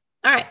fine.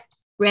 All right,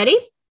 ready?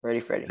 Ready,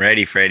 Freddie.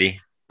 Ready, Freddie?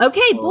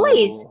 Okay,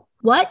 boys, Oh.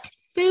 what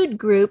food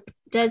group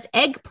does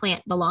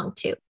eggplant belong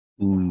to?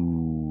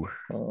 Ooh,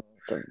 Oh,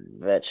 it's a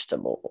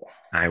vegetable.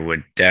 I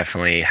would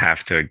definitely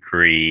have to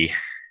agree.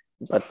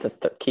 But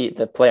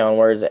the play on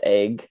words is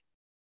egg.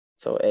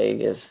 So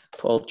egg is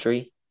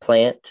poultry,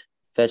 plant,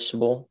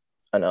 vegetable.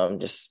 I know I'm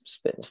just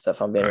spitting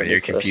stuff. I'm being Oh, you're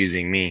ridiculous.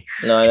 confusing me.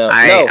 No, I know.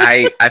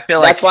 I, no, I feel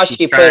like that's why she's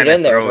she put trying it to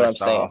in there. Is throw what I'm us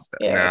saying. off.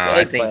 Yeah, No, it's I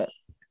eggplant.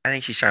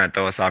 think she's trying to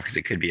throw us off because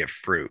it could be a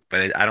fruit,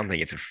 but I don't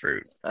think it's a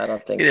fruit. I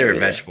don't think Either so. a Either.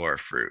 vegetable or a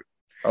fruit.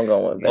 I'm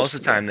going with vegetable. Most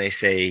of the time, they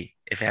say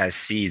if it has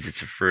seeds,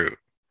 it's a fruit,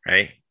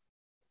 right?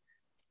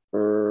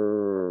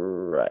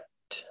 Right.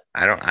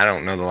 I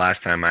don't know the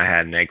last time I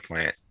had an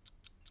eggplant.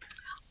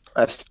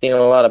 I've seen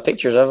a lot of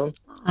pictures of them.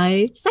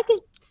 5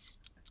 seconds.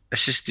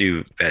 Let's just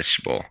do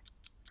vegetable.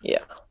 Yeah.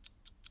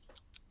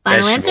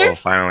 Final Vegetable, answer?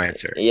 Final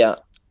answer. Yeah.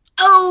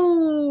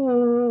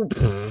 Oh,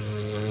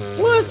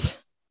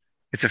 What?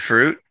 It's a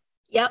fruit.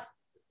 yep.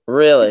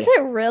 Really? Is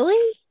it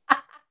really?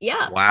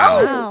 Yeah.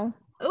 Wow. Wow.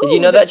 Oh, Did you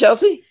know that,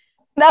 Chelsea?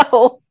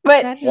 No,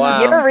 but That-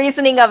 Wow. your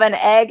reasoning of an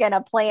egg and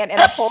a plant and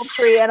a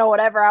poultry and a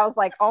whatever, I was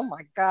like, oh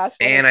my gosh.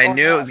 what And is I going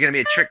knew it on? was gonna be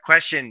a trick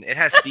question. It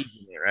has seeds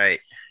in it, right?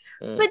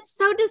 But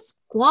so does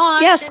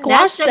squash. Yeah, and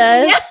squash that's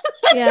does.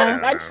 That's Yeah.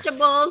 a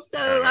vegetable. So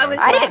I was.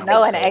 I didn't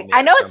know an Something egg.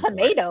 I know a at some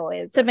point. tomato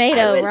is.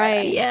 Tomato, I was,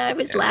 right? Yeah, I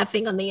was Yeah.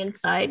 laughing on the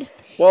inside.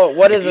 Well,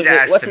 what is If this? you'd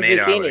asked What's a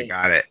tomato, I would've zucchini?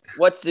 got it.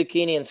 What's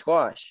zucchini and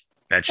squash?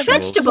 Vegetables.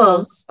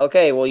 Vegetables.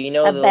 Okay, well, you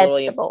know A the little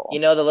vegetable.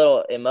 the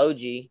little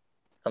emoji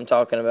I'm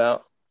talking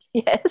about.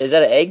 Yes. Is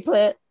that an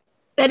eggplant?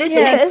 That is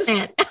Yes. an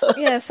eggplant.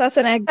 Yes, that's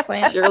an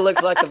eggplant. Sure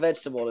looks like a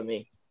vegetable to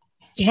me.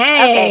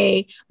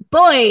 Okay.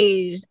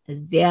 Boys,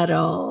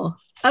 0.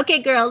 Okay,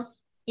 girls,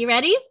 you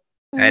ready?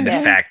 I had to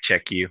Yeah. fact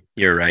check you.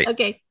 You're right.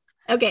 Okay.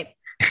 Okay.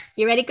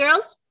 You ready,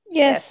 girls?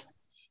 Yes.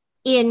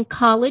 In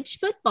college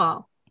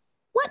football,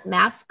 what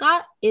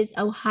mascot is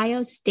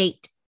Ohio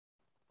State?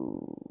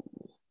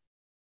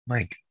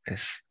 My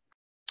goodness.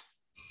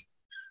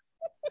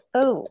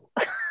 Oh,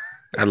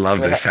 I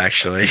love this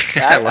actually.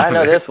 I love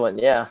know it. this one.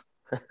 Yeah.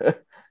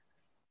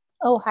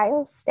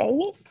 Ohio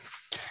State.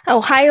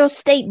 Ohio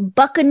State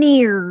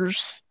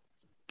Buccaneers.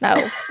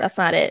 No, that's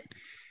not it.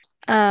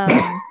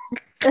 I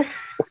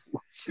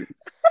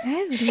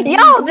have no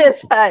Y'all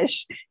just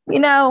hush. You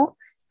know.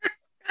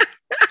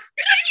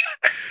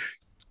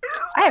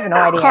 I have no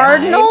idea.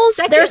 Cardinals.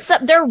 Seconds. They're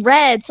they're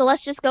red, so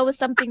let's just go with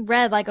something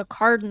red, like a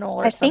cardinal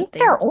or I something.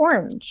 think they're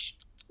orange.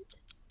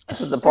 This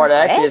is the part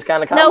that actually is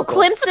kind of No,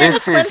 comical. Clemson.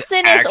 This is Clemson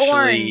is actually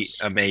orange.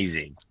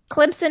 amazing.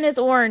 Clemson is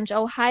orange.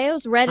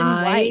 Ohio's red and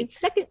 5 white.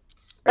 seconds.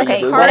 Are you Okay,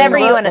 doing whatever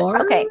you want to.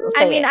 Orange? Okay,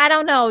 I mean, I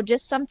don't know,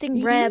 just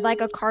something red,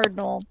 like a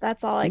cardinal.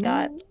 That's all I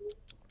got. they're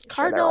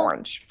Cardinal.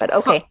 orange, but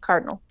okay,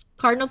 cardinal.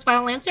 Cardinals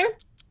final answer?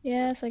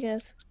 Yes, I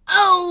guess.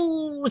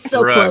 Oh,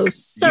 so Brooke,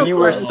 close. So You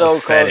were close. so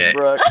Said close, it.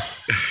 Brooke.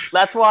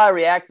 That's why I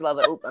reacted. I was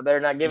like, "Oop, I better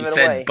not give You it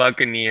said away."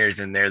 Buccaneers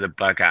and they're the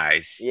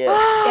Buckeyes. Yes.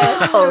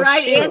 Yes, Oh, the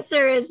right shoot.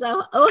 answer is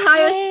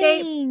Ohio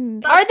State.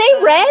 Dang. Are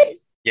they red?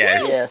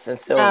 Yes. Yes, and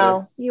silver.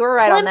 Oh, you were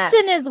right on that.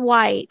 Clemson is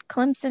white.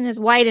 Clemson is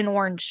white and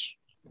orange,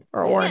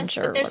 or Yes, orange,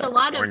 but or there's a whatever.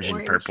 lot of Orange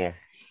and purple.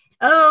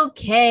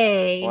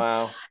 Okay.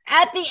 Wow.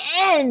 At the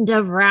end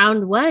of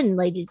round 1,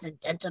 ladies and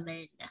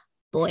gentlemen,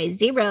 boys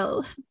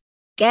 0,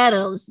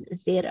 girls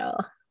 0.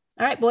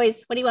 All right,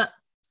 boys, what do you want?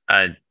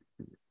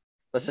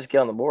 Let's just get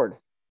on the board.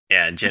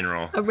 Yeah,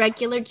 general. A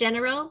regular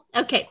general?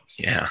 Okay.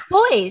 Yeah.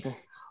 Boys,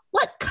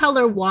 what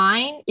color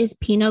wine is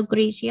Pinot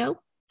Grigio?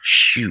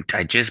 Shoot,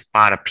 I just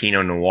bought a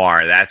Pinot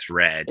Noir. That's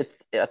red.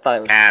 I thought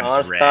it was. Abs I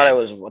honestly red. thought it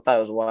was. I thought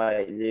it was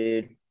white,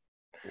 dude.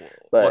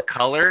 What But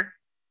color?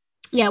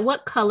 Yeah,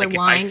 what color Like if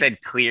wine? I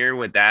said clear,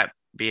 would that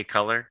be a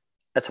color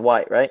that's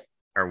white, right?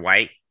 or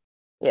white?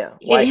 Yeah.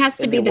 it has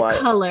to It'd be the white.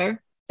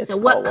 color. It's So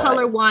what called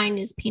color white. wine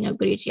is Pinot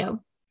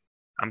Grigio?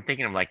 I'm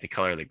thinking of like the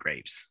color of the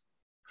grapes.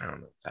 I don't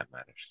know if that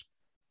matters.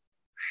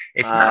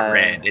 It's not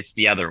red. It's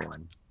the other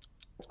one.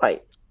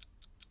 White.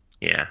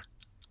 Yeah,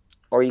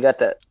 Or you got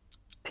that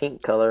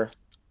pink color,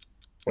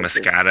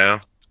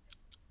 Moscato.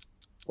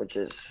 which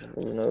is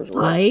who knows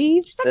what. 5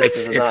 This seconds.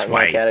 is not It's in my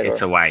white. category.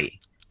 It's a white.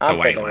 I'm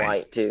white thinking wine.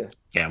 white too.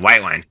 Yeah,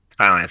 white wine.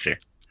 Final answer.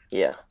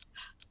 Yeah.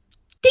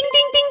 Ding,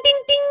 ding, ding,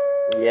 ding,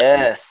 ding.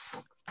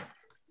 Yes.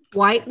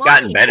 White wine.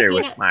 Gotten better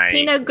Pinot, with my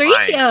Pinot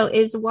Grigio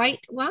is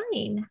white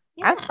wine.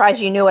 Yeah. I'm surprised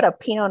you knew what a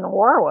Pinot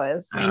Noir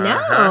was. I know.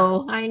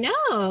 Uh-huh. I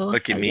know.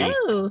 Look at I me.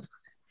 know.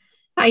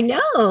 I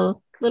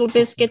know. Little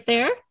biscuit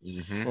there.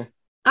 hmm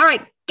All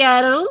right,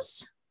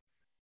 girls.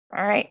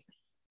 All right.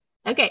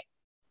 Okay.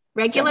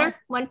 Regular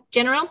one,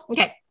 general.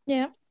 Okay.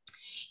 Yeah.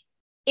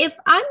 If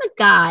I'm a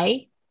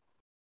guy,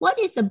 what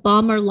is a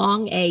bomber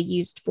long A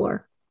used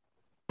for?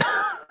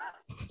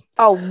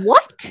 Oh,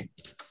 what?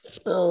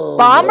 Oh,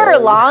 Bomber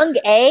Lord. long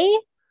A?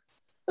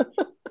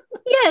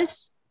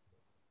 Yes.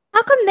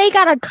 How come they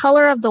got a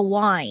color of the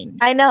wine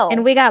I know.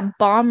 and we got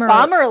bomber?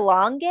 Bomber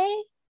long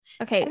A?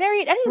 Okay. I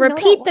didn't even know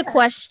Repeat that the word.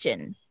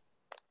 question.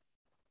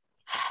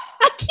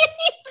 I can't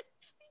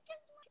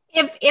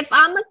even. If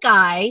I'm a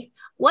guy,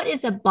 what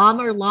is a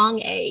bomber long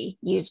A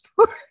used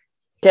for?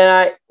 Can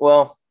I?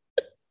 Well,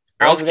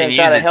 I Girls was gonna can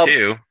try use to it help.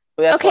 too.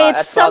 That's Okay, why- it's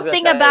that's what I was gonna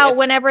something say. about If-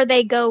 whenever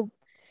they go.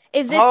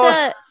 Is it Hold-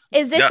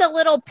 the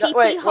little No, pee-pee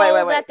wait,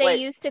 hole that they wait.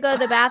 use to go to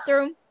the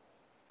bathroom?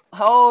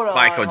 Hold on,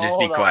 Michael, just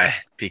be hold on. quiet.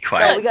 Be No,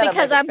 quiet. we gotta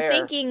Because make it I'm fair.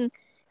 thinking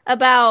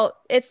about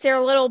it's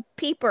their little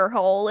peeper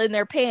hole in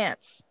their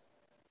pants.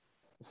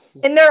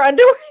 In their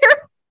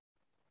underwear?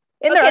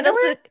 In their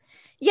underwear?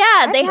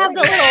 Yeah, they have have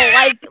no the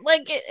little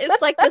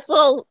it's like this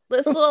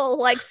little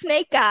like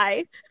snake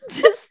guy,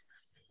 just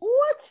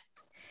What?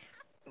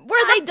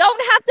 where they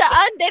don't have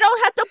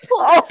to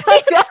pull Oh their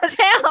my pants gosh.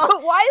 down.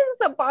 But why is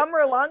this a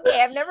bomber long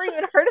A? I've never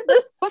even heard of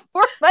this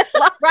before in my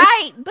life.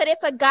 Right, but if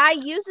a guy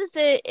uses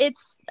it,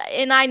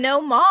 and I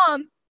know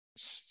mom,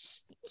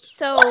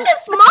 so What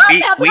does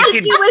mom have We to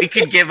could do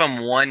with give them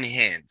one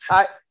hint.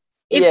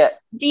 If- Yeah,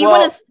 Do you well,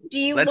 want to? Do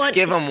you Let's want?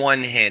 give them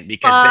one hint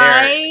because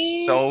Five.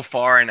 they're so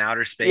far in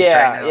outer space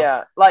yeah, right now.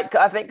 yeah. Like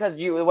I think because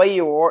the way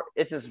you wore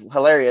this is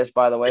hilarious,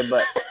 by the way.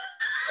 But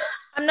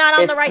I'm not on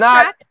the It's right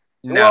not- track.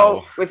 No.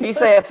 well, if you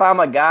say if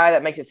I'm a guy,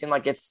 that makes it seem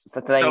like it's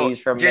the thing you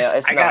use for a male.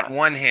 It's I not. got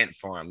one hint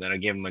for him that'll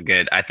give him a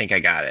good. I think I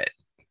got it.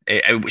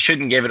 I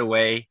shouldn't give it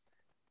away,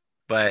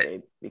 but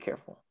Okay, be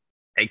careful.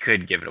 I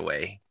could give it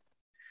away.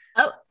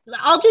 Oh,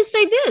 I'll just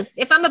say this: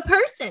 if I'm a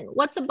person,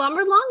 what's a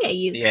bomber long A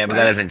used Yeah, for? but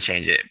that doesn't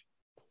change it.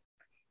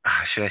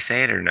 Should I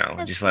say it or no?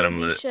 Yes, Just let him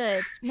you loose.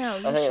 should. No,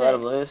 you I think should. let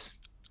him loose.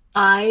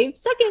 5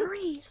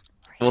 seconds.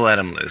 We'll let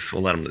him loose.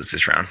 We'll let him loose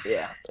this round.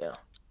 Yeah, yeah.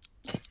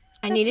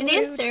 I need an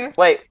That's rude. answer.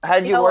 Wait, how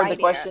did you No word the idea.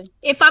 question?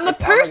 If I'm a If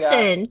I'm a guy.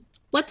 person,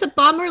 what's a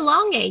bomber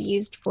long A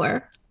used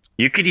for?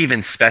 You could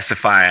even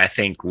specify, I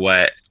think,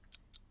 what.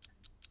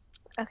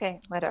 Okay,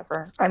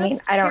 whatever. I mean,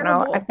 That's I don't know.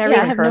 terrible. I've never Yeah, I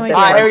even have heard no this.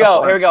 All right, idea. here we go.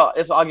 before. Here we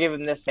go. I'll give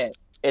him this hint.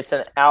 It's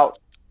an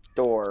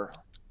outdoor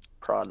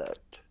product.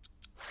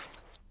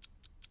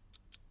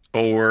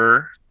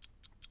 4,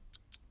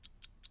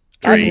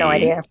 I have 3. no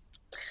idea.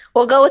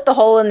 We'll go with the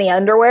hole in the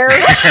underwear.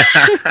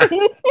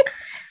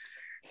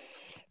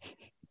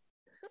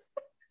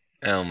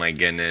 Oh my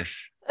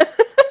goodness.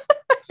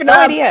 No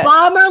idea.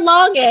 Bomber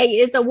long A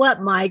is a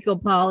what, Michael,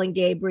 Paul, and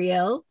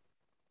Gabriel?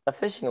 A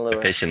fishing A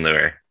lure. fishing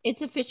lure.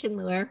 It's a fishing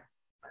lure.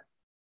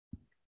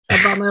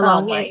 A bomber Oh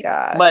long my A.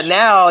 gosh. But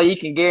now you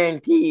can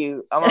guarantee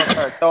you, I'm gonna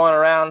start throwing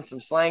around some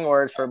slang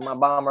words for my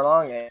bomber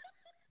long A.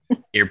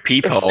 Your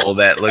peephole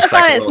that I looks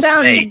thought like a it little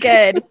sounded snake.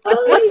 good.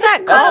 What's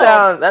that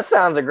called? That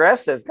sounds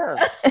aggressive,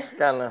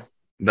 kind of.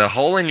 The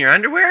hole in your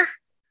underwear?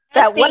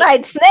 that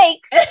one-eyed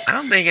snake. I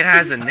don't think it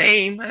has a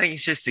name. I think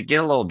it's just to get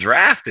a little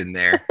draft in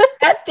there.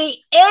 At the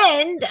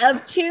end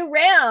of 2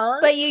 rounds,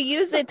 But you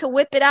use it to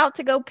whip it out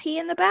to go pee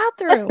in the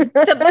bathroom.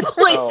 the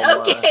boys, Oh, my.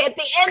 okay, at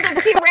the end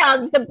of 2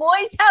 rounds, the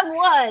boys have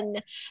 1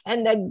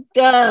 and the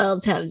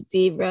girls have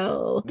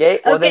 0. Gabe,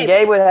 well, then Okay.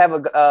 Gabe would have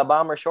a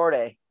bomber short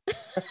A.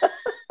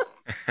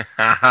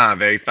 Haha,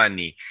 very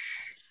funny.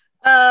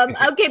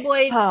 Okay,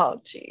 boys.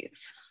 Oh, jeez.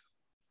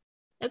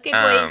 Okay,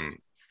 boys.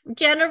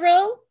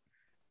 General,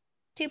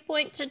 2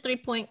 points or 3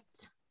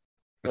 points?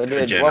 Let's We'll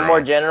go do one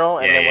more general,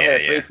 and Yeah, then we'll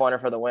hit a yeah. 3-pointer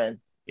for the win.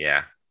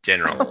 Yeah,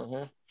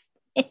 general.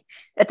 Mhm.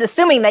 That's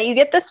assuming that you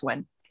get this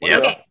one. Yeah.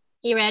 Okay,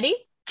 you ready?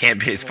 Can't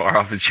be as far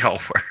off as y'all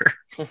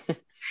were.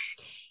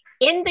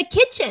 In the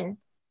kitchen,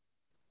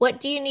 what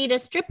do you need a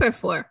stripper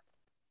for?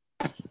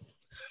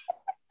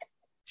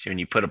 So when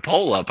you put a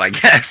pole up, I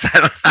guess.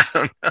 I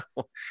don't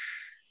know.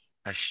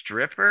 A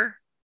stripper?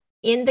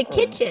 In the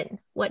kitchen,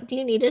 what do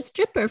you need a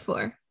stripper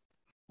for?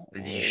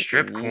 Did you We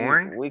strip could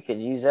corn? We could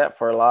use that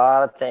for a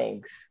lot of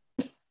things.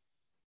 Do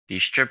you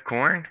strip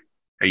corn?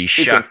 Or you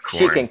She shuck can-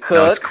 she corn? can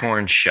No, it's cook.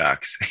 corn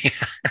shucks.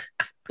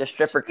 The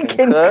stripper can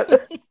Can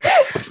cook.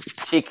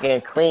 She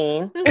can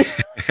clean.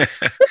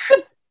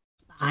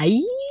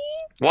 I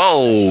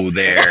Whoa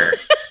there.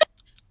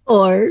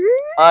 or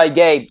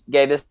Gabe,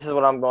 this is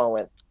what I'm going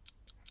with.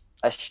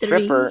 A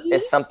stripper 3.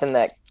 is something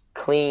that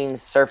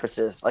cleans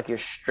surfaces, like you're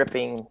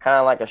stripping, kind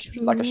of like a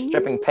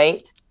stripping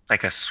paint.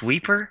 Like a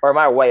sweeper? Or am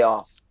I way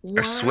off?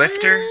 Or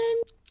Swifter? 1.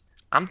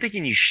 I'm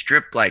thinking you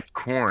strip like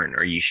corn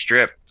or you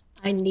strip.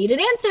 I need an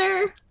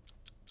answer.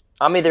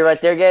 I'm either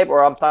right there, Gabe,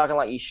 or I'm talking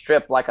like you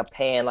strip like a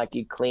pan, like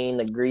you clean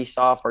the grease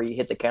off, or you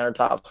hit the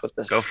countertops with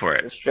the Go for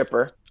it. the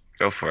stripper.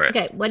 Go for it.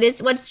 Okay,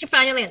 what's your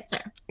final answer?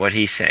 What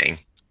he's saying.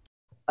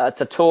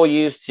 It's a tool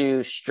used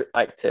to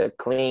to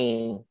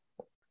clean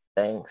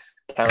things,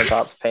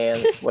 countertops,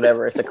 pans,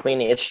 whatever. It's a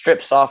cleaning. It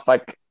strips off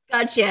like.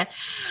 Gotcha.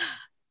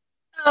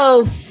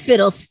 Oh,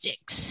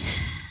 fiddlesticks.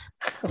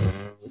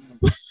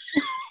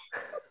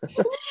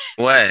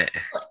 What?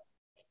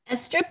 A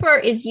stripper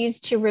is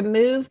used to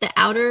remove the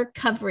outer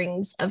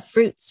coverings of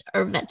fruits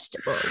or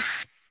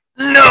vegetables.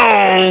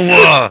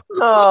 No!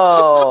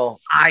 No.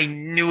 I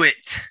knew it.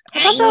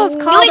 I thought that was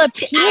called a I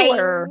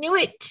peeler. knew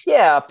it.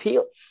 Yeah,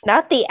 peel.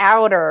 Not the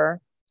outer.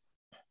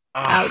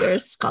 Ah. Outer.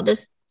 It's called a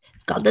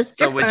stripper.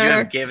 So would you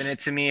have given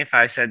it to me if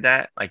I said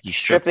that? Like you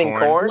strip Stripping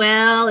corn?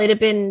 Well, it'd have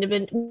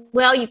been.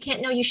 Well, you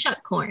can't know you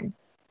shuck corn.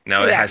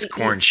 No, it Yeah. has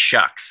corn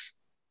shucks.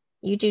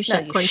 You do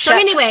shuck you corn. So shuck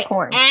anyway,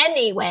 corn.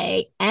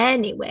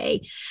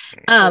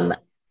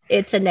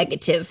 it's a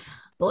negative,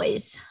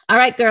 boys. All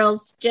right,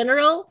 girls.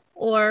 General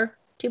or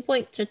 2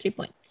 points or 3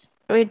 points?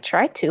 Should we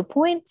try 2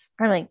 points?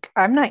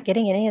 I'm not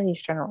getting any of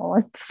these general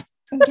ones.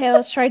 Okay,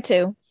 let's try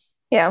 2.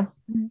 Yeah.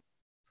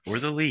 We're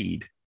the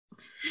lead.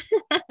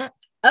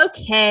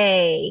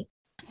 Okay.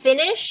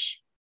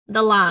 Finish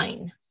the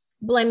line.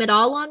 Blame it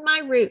all on my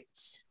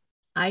roots.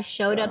 I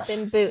showed up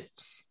in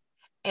boots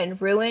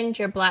and ruined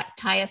your black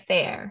tie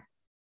affair.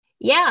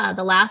 Yeah,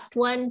 the last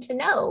one to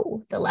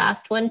know, the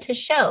last one to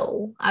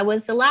show. I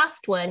was the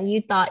last one you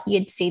thought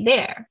you'd see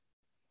there.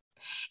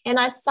 And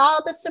I saw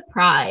the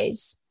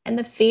surprise and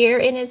the fear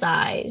in his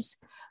eyes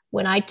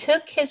when I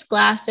took his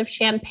glass of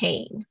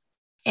champagne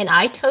and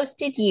I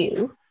toasted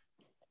you,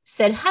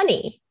 said,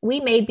 honey,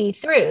 we may be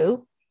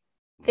through.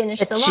 Finish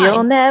the But you'll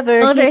line.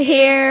 never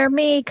Hear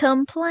me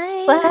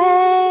complain.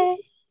 play.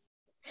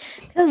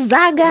 Cause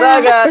I I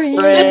got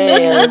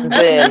friends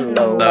in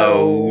Low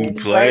low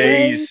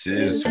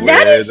places.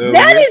 That where is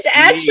the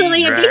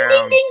actually a whiskey ding ding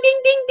drowns. ding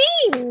ding ding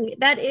ding.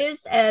 That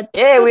is a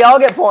Yeah, we all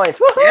get points.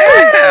 Woo-hoo!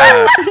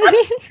 Yeah.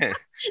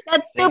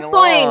 that's Sing 2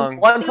 along.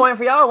 points. 1 point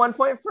for y'all, 1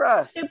 point for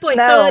us. 2 points.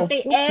 No. So at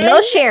the end,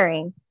 No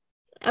sharing.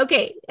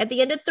 okay, at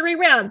the end of 3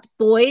 rounds,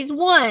 boys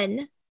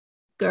 1,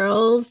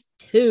 girls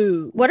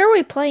 2. What are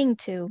we playing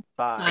to?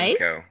 Five.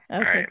 Go.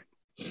 All Okay. right.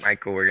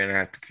 Michael, we're gonna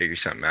have to figure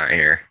something out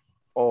here.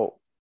 Oh,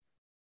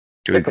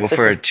 Do we The go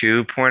for a consistency.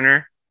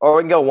 2-pointer? or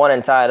we can go 1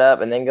 and tie it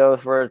up, and then go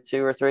for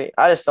 2 or 3.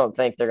 I just don't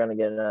think they're gonna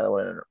get another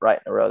one right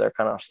in a row. They're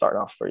kind of starting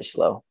off pretty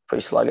slow,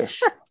 pretty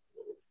sluggish.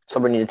 So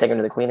we need to take them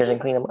to the cleaners and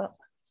clean them up.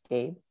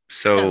 Gabe?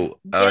 So,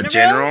 General?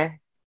 general.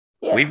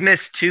 Yeah. We've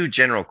missed 2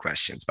 general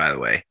questions, by the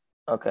way.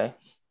 Okay.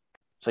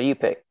 So you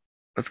pick.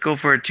 Let's go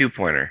for a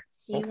 2-pointer.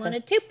 You Okay. want a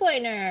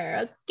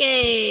 2-pointer.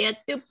 Okay, a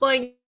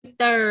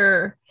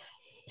 2-pointer.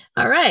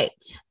 All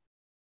right.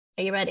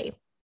 Are you ready?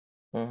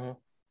 Mm-hmm.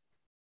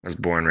 I was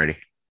born ready.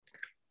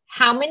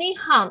 How many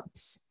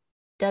humps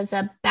does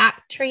a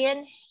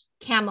Bactrian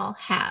camel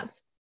have?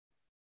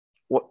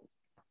 What?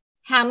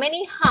 How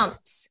many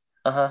humps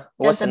What's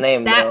Does the a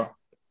name back- though?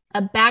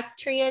 a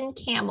Bactrian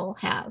camel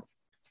have?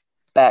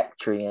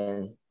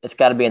 Bactrian. It's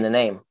got to be in the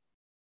name.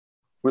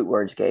 Root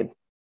words, Gabe.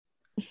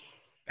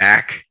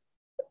 Back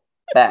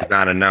Back. is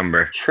not a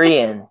number.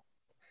 Trian.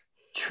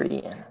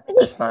 Trian.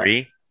 That's not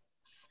 3.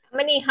 How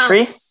many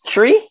tree. humps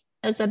Tree.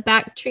 does a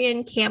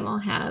Bactrian camel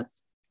have?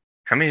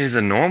 How many does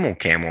a normal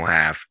camel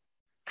have?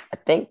 I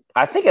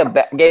think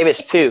Gabe.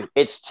 It's 2.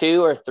 It's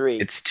 2 or 3.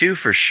 It's 2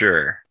 for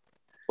sure.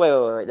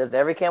 Wait. Does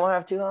every camel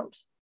have 2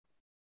 humps?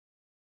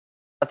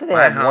 I think they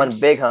My have humps. 1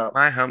 big hump.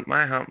 My hump,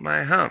 my hump,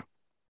 my hump.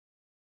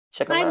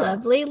 Check them My out.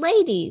 lovely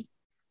lady.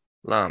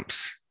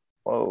 Lumps.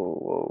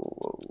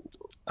 Whoa.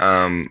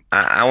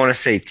 I want to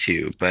say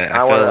 2, but I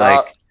feel wanna-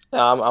 like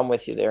I'm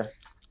with you there.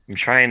 I'm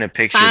trying to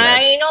picture that.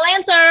 Final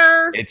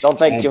answer. It's Don't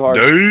think too hard.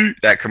 Dude,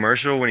 that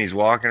commercial when he's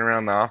walking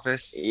around the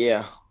office.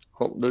 Yeah.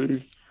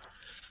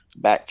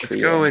 Back Let's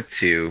tree. go with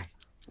 2.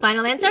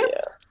 Final answer.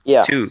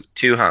 Yeah. 2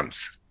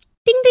 humps.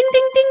 Ding ding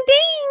ding ding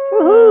ding.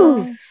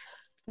 Woohoo.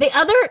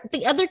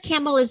 The other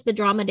camel is the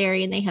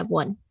dromedary, and they have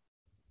 1.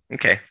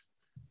 Okay,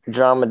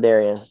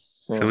 Dromedarian.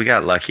 so we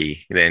got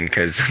lucky then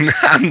because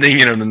I'm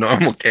thinking of the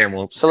normal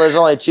camels. So there's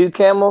only 2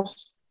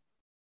 camels.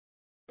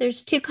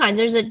 There's 2 kinds.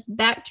 There's a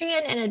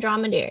Bactrian and a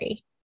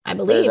dromedary. I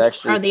believe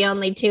actually- are the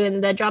only 2,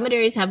 and the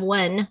dromedaries have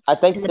 1, I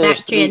think and the there's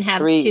Bactrian have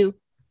 3. 2.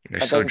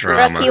 They're I so think Brooke,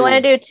 drama. you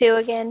want to do 2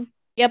 again?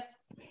 Yep.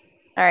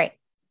 All right.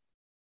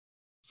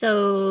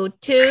 So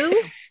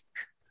 2,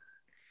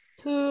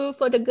 2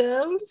 for the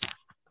girls.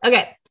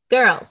 Okay,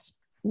 girls.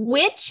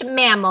 Which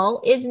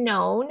mammal is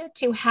known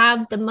to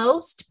have the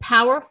most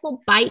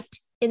powerful bite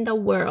in the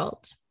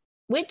world?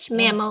 Which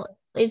mammal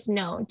is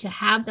known to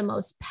have the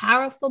most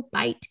powerful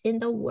bite in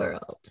the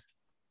world?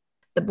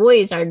 The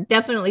boys are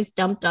definitely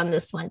stumped on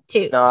this one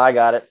too. No, I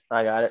got it.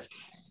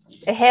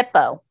 A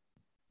hippo.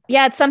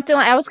 Yeah, it's something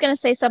like I was gonna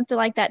say something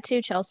like that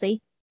too,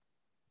 Chelsea.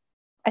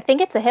 I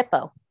think it's a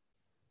hippo.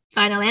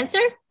 Final answer?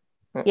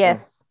 Mm-mm.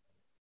 Yes.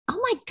 Oh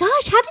my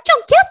gosh, how did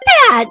y'all get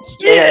that?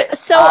 Yeah.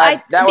 So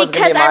That was gonna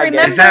because be I my remember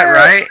guess. Is that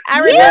right? I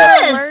remember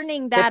Yes!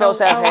 learning that. Hippos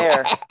have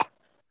hair.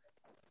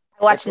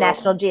 I watch Hippo.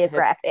 National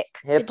Geographic.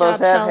 Hippos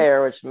job, have Chels.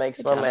 hair, which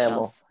makes Good them a job,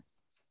 mammal. Chels.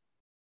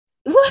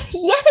 Well,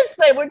 yes,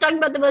 but we're talking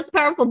about the most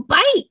powerful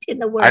bite in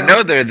the world. I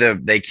know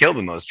they kill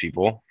the most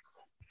people.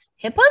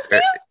 Hippos do?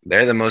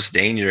 They're the most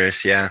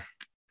dangerous. Yeah.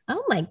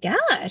 Oh my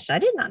gosh, I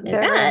did not know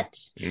They're- that.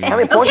 How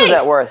many points Okay. is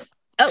that worth?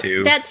 Oh,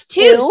 Two. that's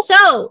two.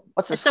 So,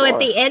 What's the so at score?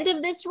 the end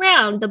of this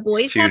round, the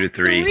boys 2 have to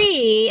 3.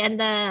 three and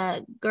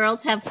the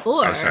girls have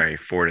 4. Oh, sorry,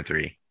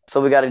 4-3.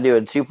 So we got to do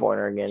a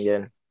 2-pointer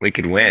again. We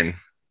could win.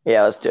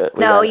 Yeah, let's do it.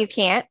 We No, got it. you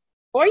can't.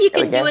 Or you Yeah,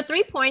 can we do can. a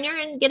 3-pointer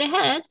and get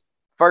ahead.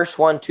 First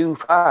 1, 2,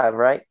 5,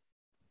 right?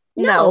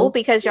 No,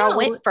 because y'all no.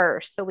 went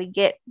first, so we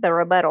get the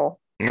rebuttal.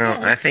 No,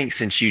 I Yes. think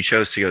since you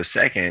chose to go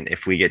second,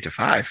 if we get to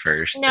 5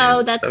 first, No,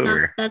 then that's it's not.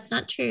 over. That's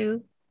not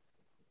true.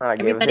 All right,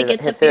 Everybody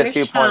gets a let's hit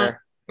fair 2-pointer. shot.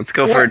 Let's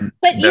go Well, for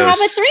but you have a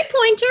those.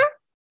 3-pointer.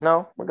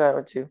 No, we're going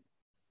with 2.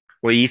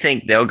 Well, you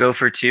think they'll go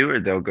for 2 or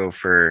they'll go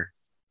for?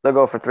 They'll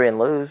go for 3 and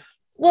lose.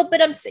 Well,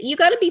 but you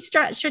got to be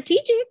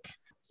strategic.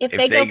 If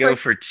If they go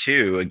for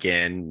 2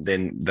 again,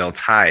 then they'll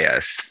tie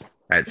us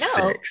at No.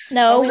 6.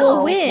 No, No,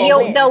 we'll win. we'll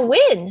win. they'll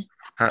win.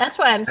 Huh? That's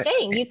what I'm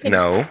saying. You could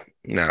No.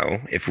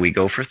 If we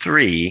go for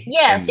 3,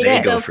 Yes, and if they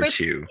you go go for for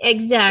 2.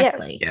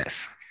 exactly.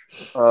 Yes.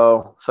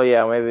 Oh, so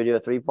yeah, maybe we do a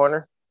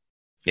 3-pointer.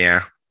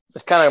 Yeah.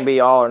 It's kind of be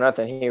all or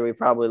nothing here. We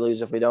probably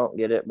lose if we don't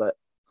get it, but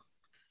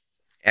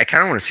I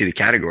kind of want to see the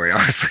category,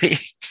 honestly.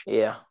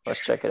 yeah, let's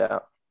check it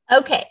out.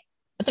 Okay,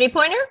 a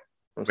 3-pointer.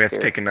 I'm We have to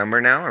scared. pick a number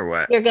now or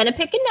what? You're gonna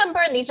pick a number,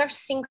 and these are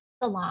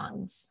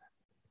sing-alongs.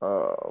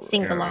 Oh,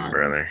 Sing-alongs.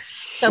 brother.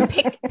 So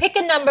pick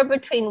a number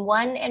between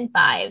 1 and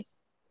 5.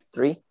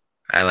 3.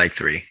 I like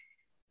 3.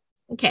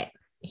 Okay.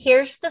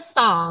 Here's the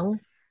song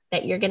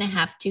that you're gonna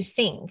have to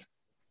sing.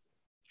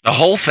 The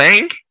whole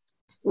thing?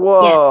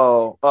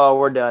 Whoa! Oh,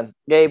 we're done,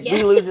 Gabe.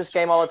 We lose Yes. this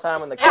game all the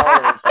time in the car.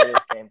 And we play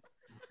this game.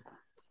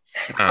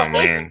 Oh,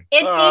 man.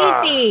 It's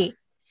Ah. easy.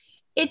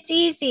 It's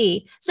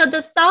easy. So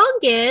the song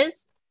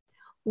is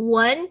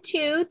 1,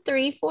 2,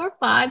 3, 4,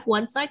 5.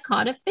 Once I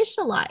caught a fish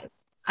alive.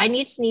 I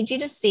need you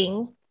to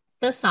sing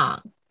the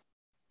song.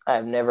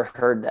 I've never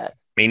heard that.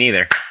 Me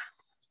neither.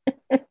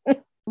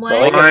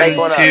 Well, we can make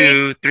one 1, up.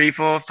 2, 3,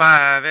 4,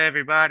 5.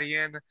 Everybody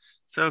in the.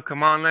 So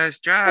come on, let's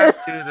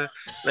drive to the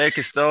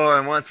liquor store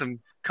and want some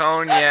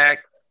cognac.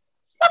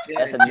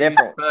 That's a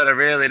different. But I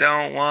really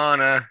don't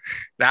wanna.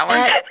 That one.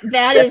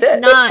 That That's is it.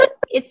 not.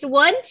 It's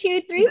 1,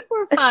 2, 3,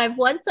 4, 5.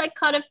 Once I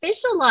caught a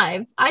fish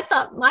alive. I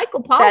thought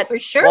Michael Paul That's for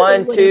sure.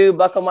 1, 2,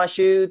 buckle my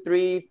shoe.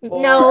 3,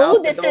 4. No, out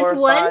the this is door,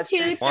 1, 5, 2,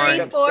 3, 6,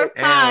 1, 4, six.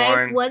 5. and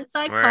 1. Once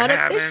I We're caught a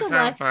having fish some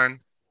alive. fun.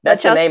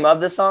 That's the But name of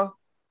the song.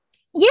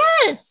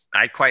 Yes.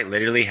 I quite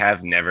literally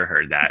have never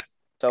heard that.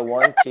 So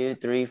 1, 2,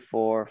 3,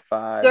 4,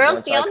 5. Girls,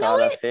 Once do y'all I know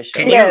caught a it? fish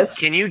Can alive. Yes. you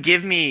can you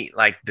give me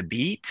like the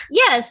beat?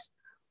 Yes.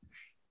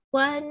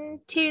 1,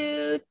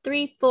 2,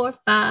 3, 4,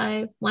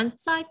 5.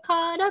 Once I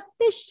caught a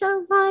fish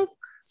alive.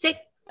 6.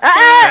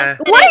 Uh,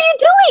 What are you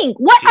doing?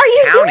 What She's are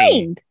you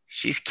counting. doing?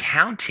 She's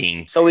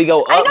counting. So we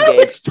go I up, know, Gabe.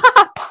 but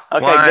stop.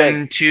 Okay,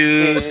 1, good.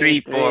 2, 3,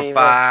 3, 4, 4, 5.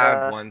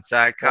 5. Once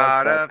I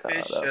caught Once I a caught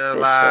fish a fish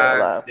alive.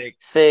 alive. 6.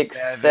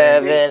 6,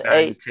 7,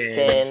 8,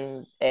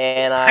 10,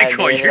 and I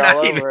Michael, did it you're all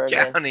not even over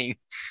again. counting.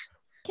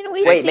 Can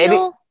we Wait, maybe-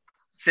 steal?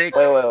 6,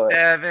 Wait.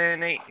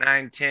 7, 8,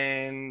 9,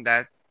 10.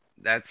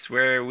 That's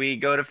where we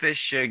go to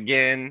fish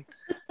again.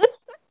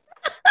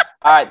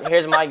 All right,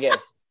 here's my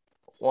guess.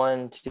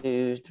 1,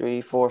 2, 3,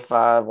 4,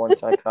 5.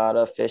 Once I caught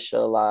a fish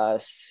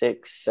alive.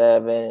 6,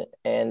 7,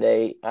 and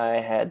 8. I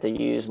had to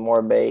use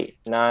more bait.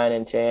 9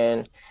 and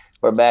 10.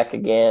 We're back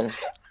again.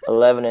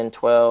 11 and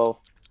 12.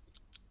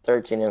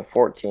 13 and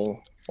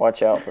 14.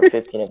 Watch out for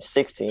 15 and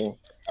 16.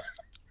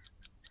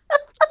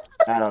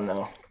 I don't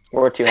know.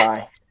 We're too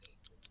high.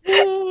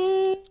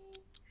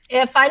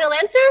 A final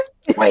answer?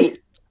 Wait,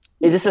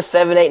 is this a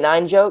 7, 8,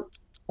 9 joke?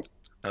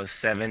 Oh,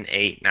 7,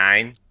 8,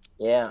 9.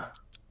 Yeah.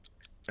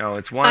 No,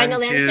 it's 1,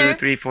 Final 2, answer?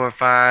 3, 4,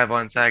 5.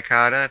 Once I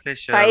caught a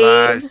fish Five.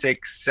 alive.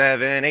 6,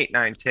 7, 8,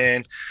 9,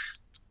 10.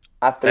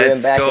 I threw Let's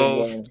him back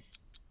go. again.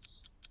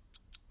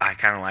 I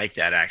kind of like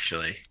that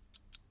actually.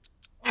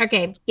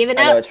 Okay, give it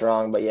I know up. it's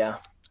wrong, but yeah.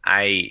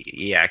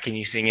 Can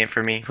you sing it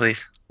for me,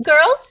 please?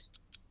 Girls,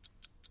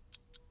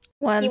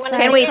 Once wanna I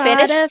Can we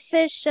caught finish? a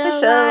fish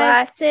alive,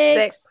 alive.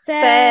 6,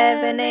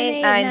 7,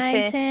 8, 9,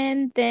 10.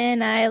 10.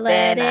 Then I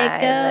let Then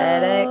it go, I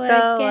let it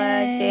go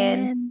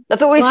again.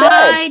 That's what we said.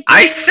 why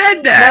I did said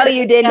you that. No,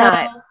 you did go?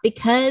 not.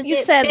 Because You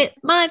it said- bit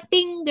my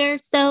finger.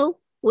 So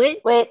which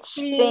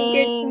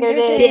finger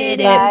did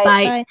it bite?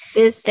 bite?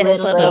 This This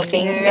little little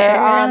finger finger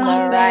on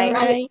the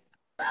right.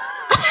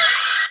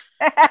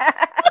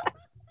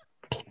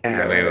 Yeah,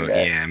 Never heard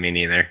that. me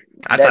neither.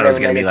 I That thought it was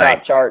never gonna made be the top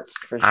like charts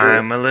for sure.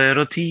 I'm a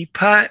little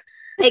teapot.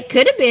 It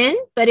could have been,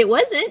 but it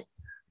wasn't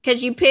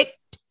because you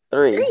picked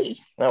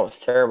 3. That was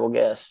a terrible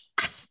guess.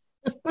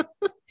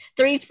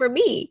 3's for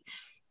me,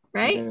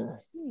 right? Mm.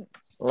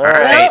 All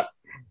right,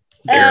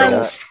 Um,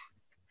 girls.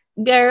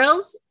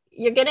 Girls,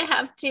 you're gonna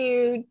have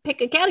to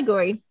pick a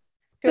category.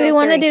 Do we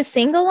want to do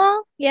sing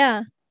along?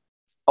 Yeah.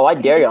 Oh, I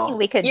dare y'all.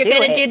 We could You're do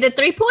gonna it. do the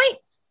 3-point.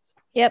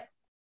 Yep.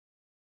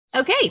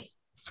 Okay.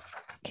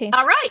 Okay.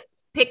 All right.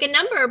 Pick a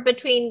number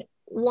between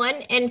 1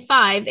 and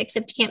 5,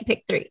 except you can't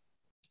pick 3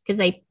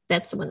 because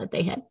that's the one that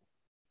they had.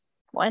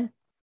 1.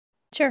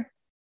 Sure.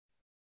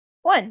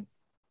 1.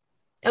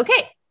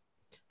 Okay.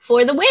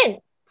 For the win,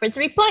 for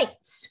 3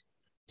 points,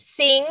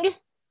 sing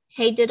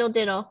 "Hey Diddle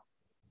Diddle."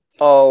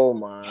 Oh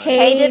my.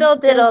 Hey, diddle,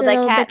 diddle,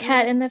 the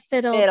cat in the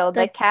fiddle.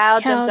 The cow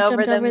jumped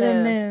over the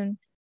moon.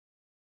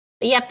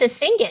 You have to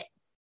sing it.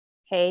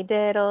 Hey,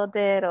 diddle,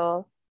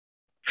 diddle.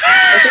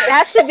 It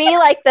has to be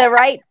like the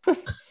right.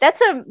 That's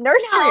a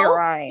nursery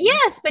rhyme.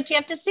 Yes, but you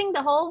have to sing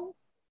the whole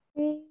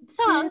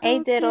song. Hey,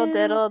 diddle,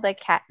 diddle, the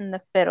cat in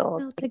the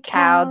fiddle. The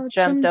cow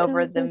jumped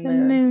over the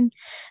moon.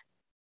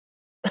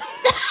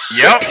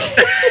 Yep.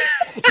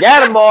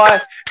 Got him, boy.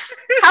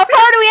 How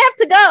far do we have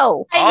to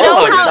go? I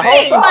know how. the whole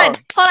Hey, hold on,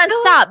 song.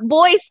 stop,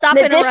 boys, stop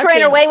The dish interrupting.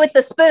 ran away with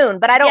the spoon,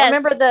 but I don't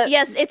remember the.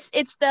 Yes, it's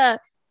the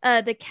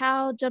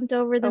cow jumped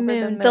over the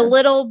moon. The moon.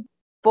 little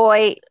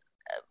Boy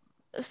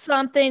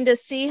something to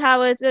see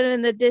how it's been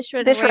in the dish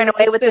ran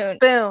away with the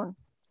spoon.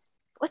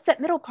 What's that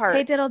middle part?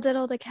 Hey, diddle,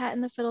 diddle, the cat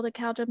in the fiddle. The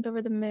cow jumped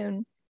over the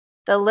moon.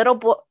 The little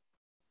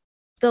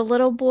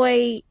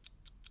boy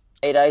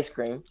Ate ice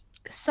cream.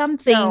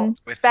 something.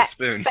 With the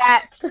spoon.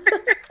 Spat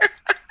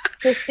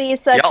to see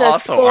such Y'all a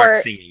also sport, aren't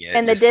singing it.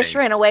 and the just dish saying.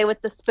 ran away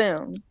with the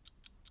spoon.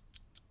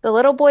 The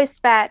little boy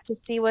spat to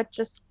see such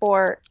a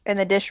sport, and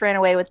the dish ran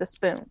away with the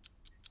spoon.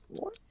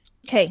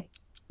 Okay,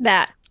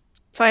 that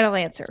final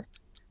answer.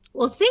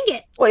 Well, sing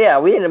it. Well, yeah,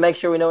 we need to make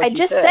sure we know what I you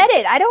just said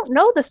it. I don't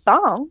know the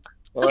song.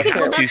 Well, Okay, You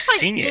well, have to that's fine.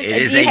 sing it. Just-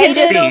 It is you a can Hey,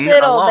 diddle, sing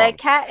diddle, the along.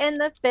 cat in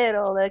the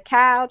fiddle. The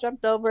cow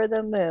jumped over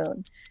the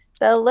moon.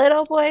 The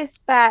little boy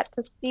spat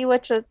to see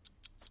which a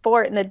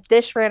sport, and the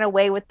dish ran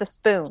away with the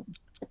spoon.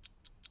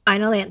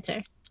 Final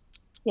answer.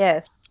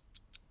 Yes.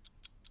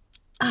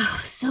 Oh,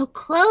 so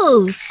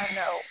close. I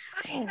know.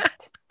 Dang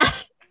it.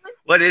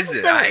 What is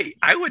it? So,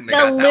 I wouldn't The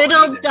have got that one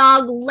little either.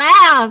 dog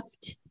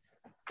laughed.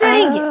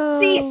 Dang it. Oh.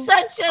 See,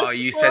 such a Oh,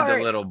 you said the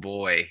sport. little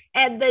boy.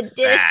 And the dish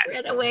Spat.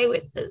 ran away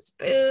with the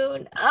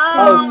spoon.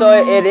 Oh,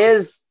 so it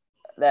is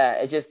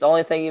that. It's just the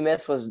only thing you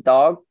missed was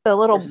dog The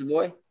little versus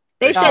boy.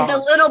 They said the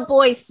dog. little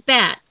boy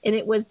spat, and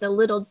it was the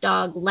little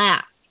dog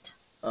laughed.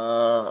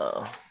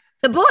 Oh,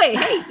 The boy,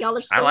 hey, y'all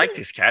are still I like in.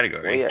 this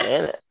category. we are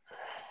in it.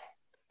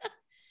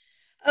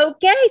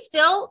 Okay,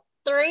 still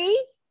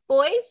 3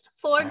 boys,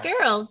 4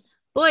 girls.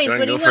 Boys, You what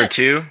want to do go you for want?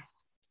 2?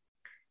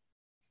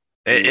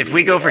 If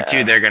we go for 2,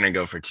 Yeah. they're going to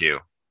go for 2. All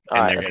And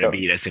right, they're let's going to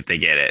go. beat us if they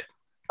get it.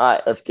 All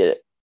right, let's get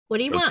it. What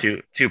do you So want?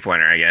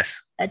 2-pointer, I guess.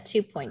 A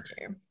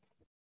 2-pointer.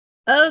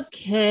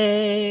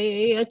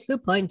 Okay, a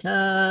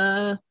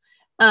 2-pointer.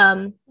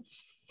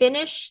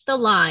 Finish the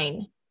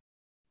line.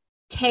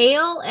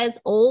 Tale as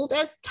old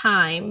as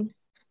time,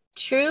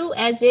 true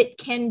as it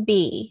can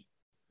be.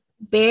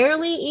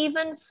 Barely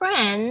even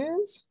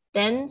friends,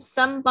 then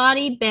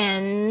somebody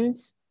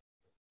bends.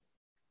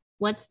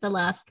 What's the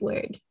last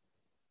word?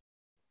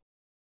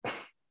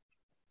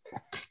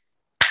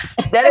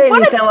 That didn't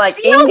even sound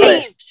like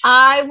English.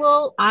 I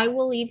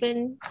will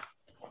even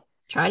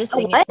try to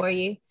sing it what? for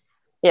you.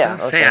 Yeah. I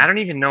was say, okay. I don't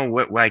even know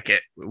where Yeah,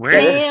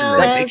 is this in Tale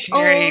the as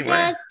dictionary? old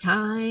as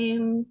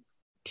time,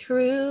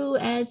 true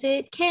as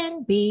it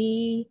can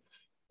be.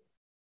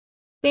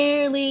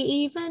 Barely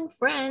even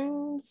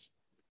friends,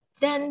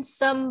 then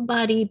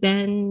somebody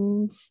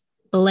bends.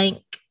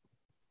 Blank.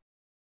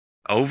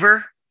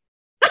 Over?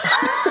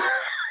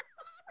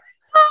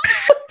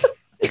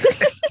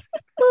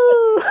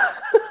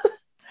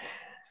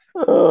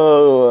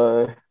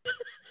 Oh,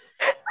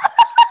 I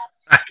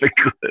have a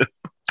clue.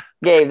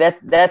 Gabe,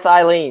 that's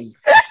Eileen.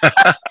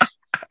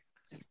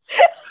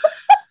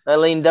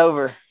 Eileen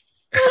Dover.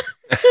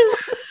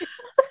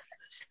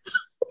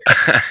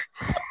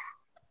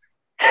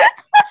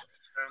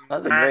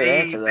 That's a great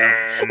answer,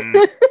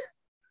 though.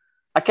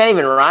 I can't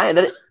even rhyme.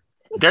 It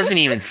Doesn't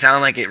even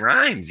sound like it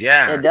rhymes.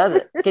 Yeah.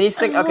 doesn't. Can you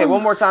sing? Okay,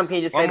 one more time. Can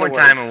you just say One more the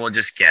time words? and we'll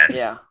just guess.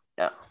 Yeah.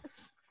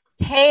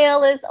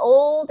 Tale as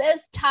old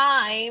as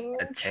time,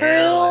 A true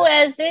tale-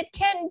 as it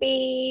can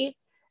be.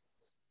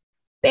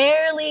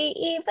 Barely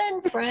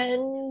even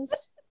friends,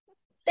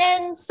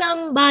 then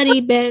somebody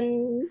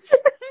bends.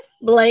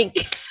 Blank.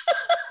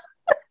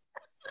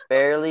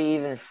 Barely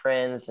even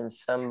friends and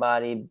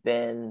somebody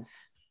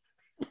bends.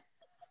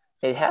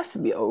 It has to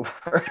be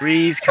over.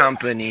 Three's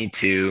Company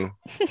 2.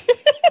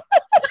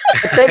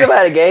 Think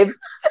about it, Gabe,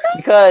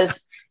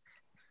 because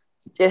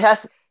it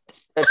has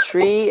a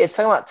tree. It's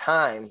talking about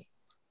time.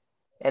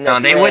 And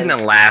No, their they wouldn't have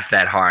friends. laughed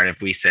that hard if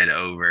we said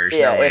over. There's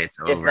Yeah, no way it's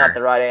it's over. not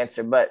the right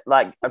answer. But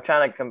like, I'm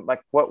trying to come.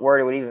 Like, what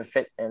word would even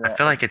fit in I that?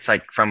 feel like it's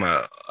like from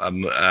a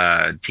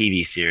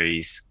TV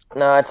series.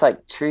 No, it's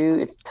like true.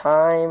 It's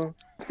time.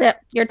 So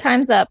your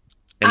time's up.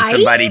 And I-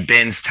 somebody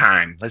bends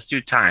time. Let's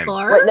do time.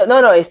 4, Wait,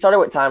 no. He started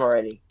with time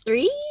already.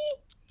 3.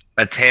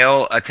 A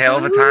tale of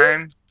a Two.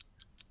 time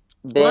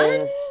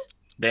Bends.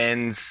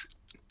 bends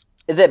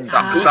Is it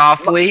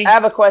softly. I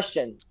have a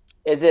question.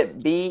 Is it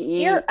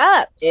You're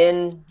up.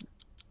 BENDS?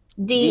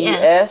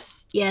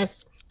 DS.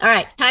 Yes. All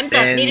right. Time's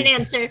up. Need an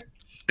Bends. answer.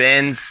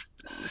 Bends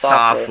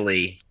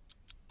softly.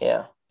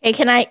 Yeah. Hey,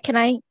 can I?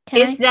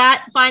 Is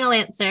that final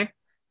answer?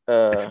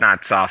 It's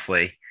not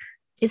softly.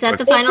 Is that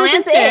the Okay. final This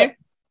is answer?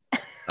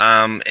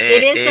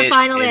 It is the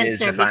final It is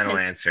the answer final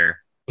because- answer.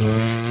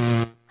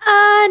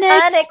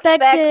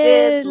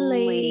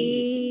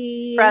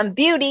 Unexpectedly. From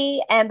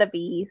Beauty and the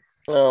Beast.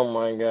 Oh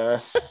my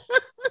gosh.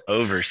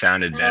 Over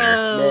sounded better.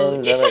 Oh.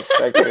 Ben's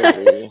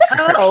unexpectedly.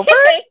 Over?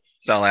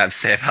 That's all I have to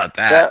say about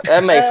that.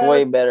 That makes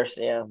way better.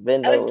 Yeah,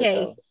 Ben's Okay.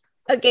 over.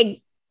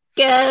 Okay,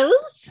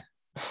 girls.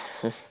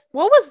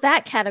 What was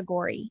that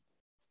category?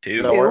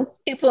 Two. No.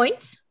 2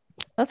 points.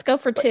 Let's go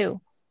for 2.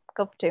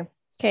 Go for 2.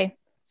 Okay.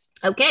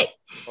 Okay.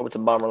 Oh, it's a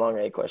bomber long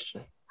A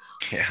question.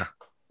 Yeah.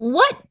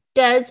 What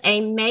does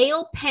a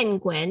male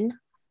penguin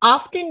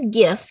often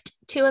gift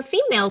to a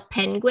female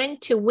penguin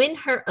to win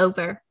her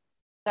over?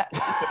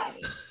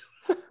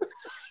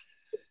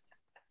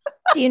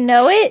 Do you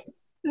know it?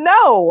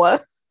 No.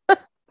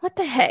 What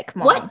the heck,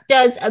 Mom? What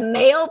does a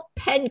male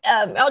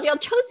y'all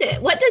chose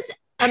it. What does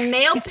a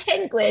male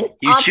penguin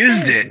You often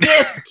choosed it.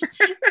 gift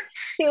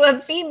to a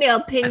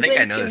female I think I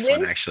penguin know to this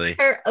win one actually.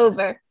 her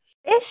over?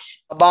 Fish?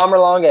 A bomber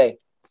long A.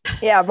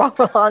 Yeah,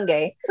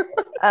 Bombalonge.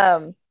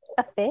 A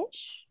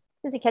fish?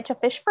 Does he catch a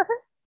fish for her?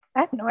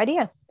 I have no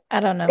idea. I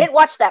don't know. Didn't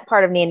watch that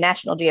part of me in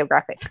National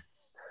Geographic.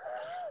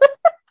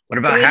 What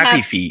about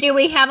Happy Feet? Do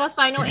we have a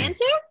final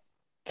answer?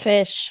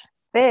 Fish.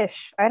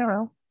 Fish. I don't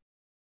know.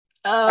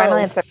 Oh, Final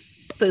answer.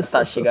 I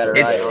thought she got it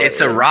right. It's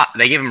a rock.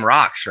 They give him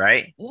rocks,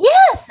 right?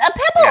 Yes, a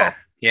pebble. Yeah.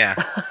 Yeah.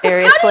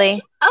 Seriously?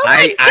 Oh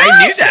my I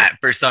knew gosh. that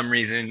for some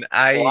reason.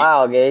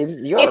 Wow, Gabe,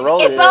 you are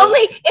rolling. If only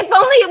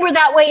it were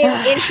that way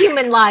in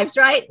human lives,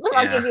 right?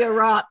 I'll Yeah. give you a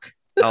rock.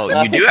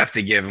 Oh, you do have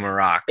to give him a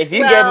rock. If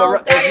you gave him Well,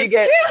 a, that if you is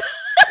get,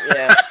 true.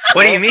 yeah,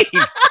 What do you mean?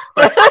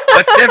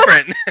 What's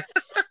different?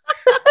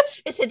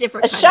 It's a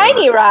different A kind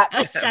shiny of rock.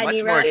 A shiny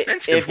Much more rock.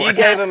 expensive. if you one.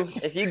 gave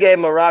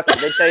him a rock,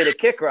 they tell you to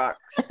kick rocks.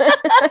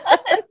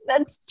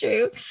 That's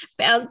true.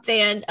 Bounce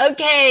sand.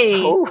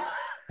 Okay. Oh,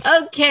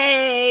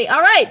 Okay.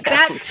 All right.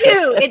 Back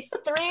to it's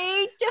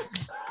 3-4.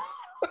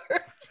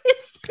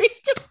 It's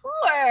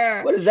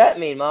 3-4. what does that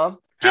mean, Mom?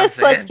 Just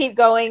Bounce let's in. keep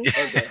going.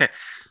 Okay.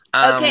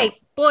 Okay,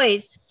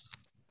 boys.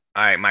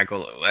 All right,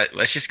 Michael.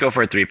 Let's just go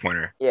for a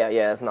 3-pointer. Yeah,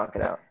 let's knock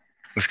it out.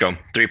 Let's go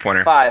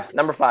 3-pointer.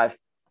 Number 5.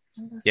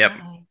 Yep.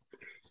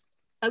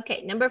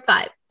 Okay, number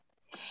 5.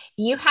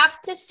 You have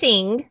to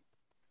sing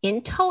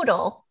in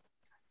total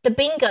the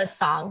bingo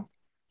song,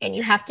 and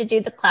you have to do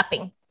the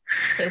clapping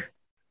too.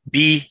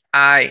 BINGO.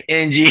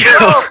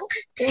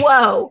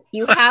 Whoa,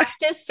 you have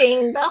to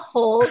sing the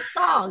whole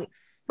song.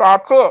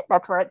 That's it.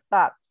 That's where it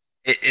stops.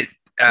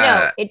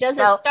 No, it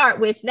doesn't no. start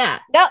with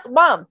that. No,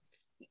 Mom.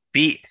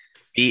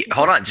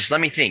 Hold on, just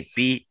let me think.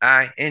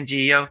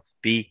 BINGO,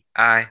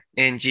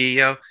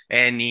 BINGO,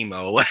 and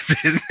Nemo.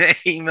 What's his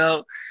name?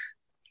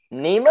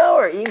 Nemo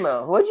or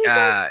emo? What'd you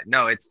say?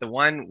 No, it's the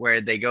one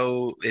where they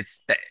go.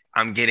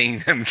 I'm getting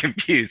them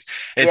confused.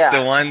 It's Yeah.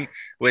 the one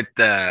with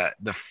the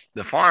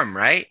farm,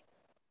 right?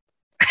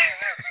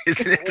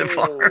 Isn't it the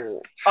farm?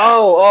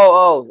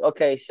 Oh.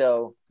 Okay,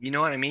 so You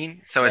know what I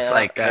mean? So it's yeah,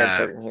 like I had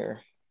something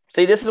here.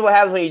 See, this is what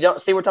happens when you don't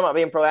see. We're talking about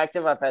being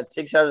proactive. I've had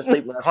 6 hours of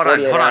sleep. In the last hold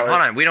 48 hours.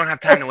 on. We don't have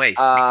time to waste.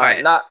 Be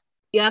quiet. Not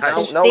You have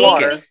No- to no sing.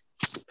 water.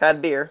 I've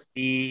had beer.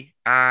 BINGO,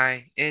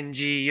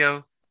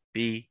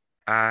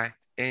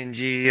 BINGO, and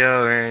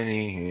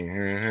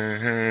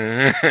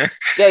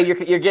Yeah,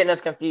 you're getting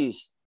us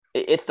confused.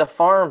 It's the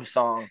farm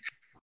song.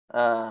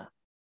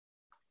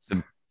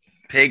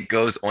 pig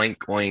goes oink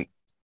oink.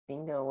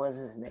 Bingo was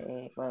his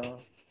name.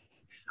 Well,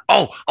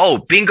 Oh,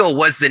 Bingo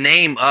was the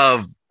name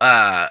of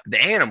the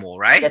animal,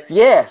 right?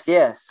 yes.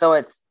 So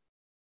it's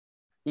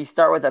you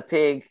start with a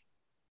pig,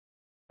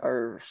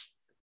 or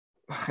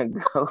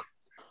go.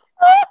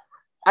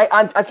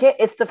 I can't.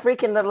 It's the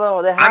freaking the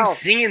house. I'm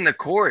singing the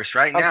chorus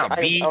right now.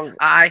 Okay,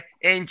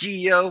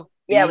 BINGO.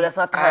 Yeah, but that's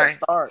not how it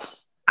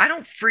starts. I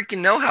don't freaking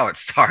know how it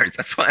starts.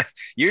 That's why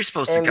you're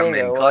supposed to And come in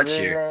bingo clutch was his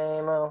here.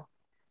 name, oh.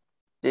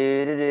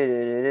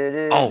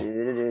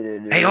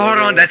 Hey, hold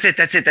on. That's it.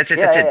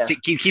 Yeah. See,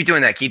 keep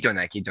doing that. Keep doing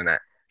that.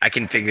 I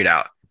can figure it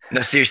out.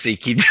 No, seriously,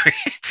 keep doing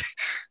it.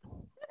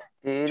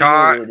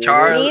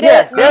 Charlie.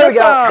 Yes, there we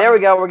go. song. There we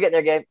go. We're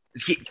getting there, Gabe.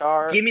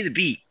 Give me the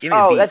beat.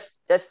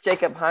 That's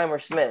Jacob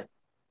Heimer Smith.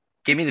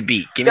 Give me the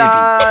beat.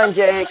 John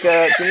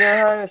Jacob,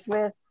 Junior Heimer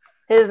Smith.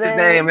 His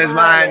name is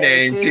my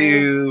name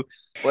too.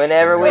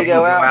 Whenever we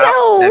go out,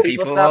 No! the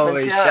People people stop and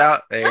always shout.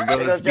 shout. There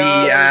goes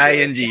John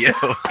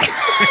BINGO.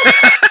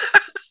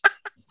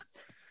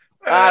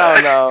 I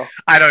don't know.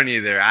 I don't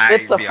either.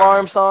 It's the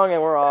farm song,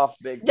 and we're off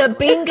big. The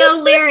bingo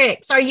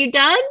lyrics. Are you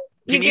done?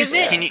 Can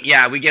you?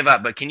 Yeah, we give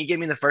up. But can you give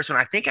me the first one?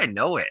 I think I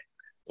know it.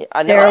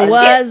 I know. There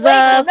was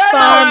a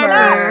farmer.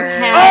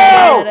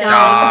 Oh! had a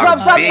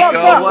Stop.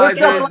 Bingo was We're his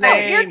still-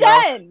 name. You're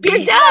done.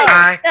 You're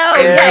done.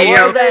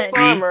 There was a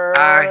done. farmer.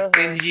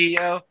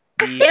 BINGO.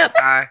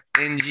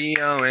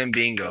 BINGO, and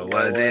Bingo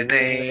was his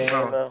name.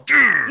 Oh.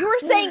 You were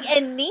saying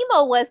and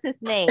Nemo was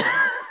his name.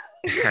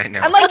 I know.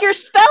 I'm like, you're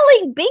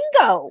spelling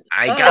bingo.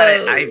 I got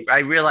Oh. it. I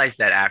realized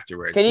that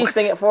afterwards. Can you What's-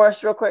 sing it for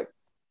us real quick?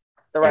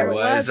 The right There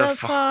way. was a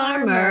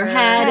Farmer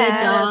had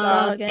a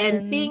dog,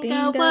 and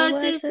bingo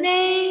was his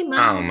name.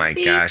 Oh my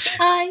gosh.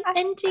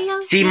 B-I-N-G-O,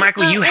 See,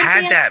 Michael, you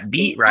had that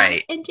beat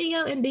right.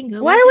 B-I-N-G-O, and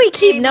bingo Why was do we his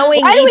keep name.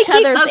 knowing Why do we each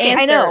keep- other's okay,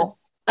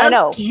 answers? I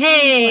know.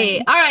 Okay.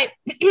 All right.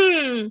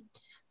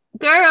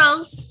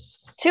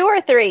 Girls, 2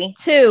 or 3?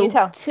 Two. You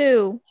tell.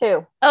 2.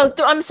 2. Oh,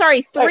 I'm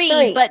sorry, 3,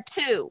 3. but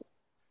 2.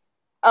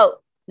 Oh,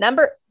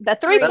 the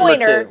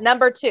 3-pointer,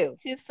 number 2.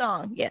 2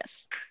 song,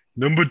 yes.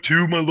 Number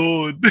 2, my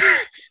lord.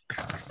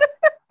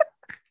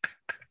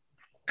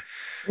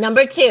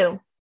 Number 2.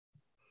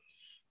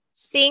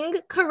 Sing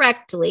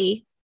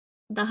correctly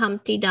the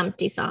Humpty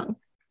Dumpty song.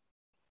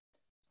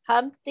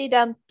 Humpty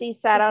Dumpty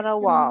sat on a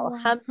wall.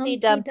 Humpty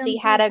Dumpty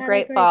had a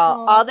great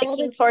fall. All the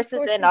king's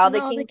horses and all the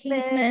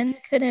king's men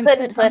couldn't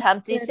put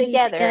Humpty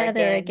together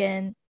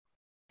again.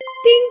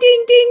 Ding,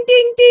 ding, ding,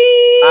 ding,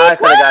 ding. I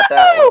could have got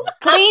that one.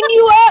 Clean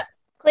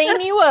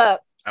you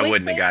up. I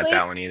wouldn't have got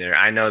that one either.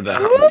 I know the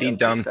Humpty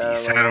Dumpty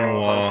sat on a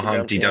wall.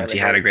 Humpty Dumpty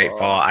had a great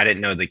fall. I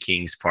didn't know the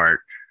king's part.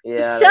 Yeah.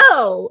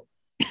 So,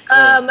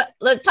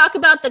 let's talk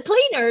about the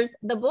cleaners.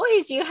 The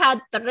boys, you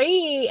had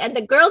 3, and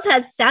the girls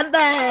had 7.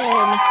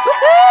 Well,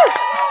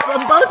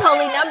 both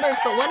holy numbers,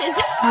 but one is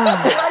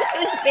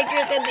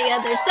bigger than the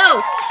other.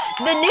 So,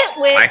 the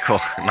nitwits.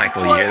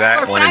 Michael, you hear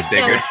that? One is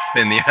bigger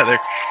than the other.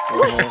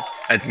 Mhm.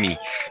 That's me.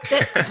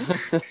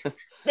 The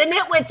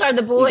nitwits are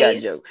the You got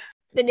boys. jokes.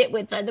 The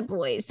nitwits are the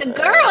boys. So,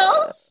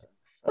 girls.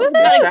 That was a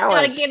good Gotta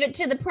challenge. give it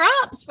to the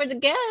props for the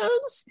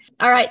girls.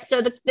 All right,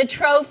 so the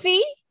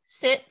trophy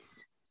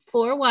sits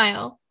for a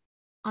while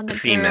on the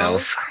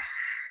females.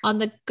 on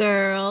the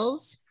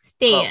girls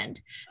stand.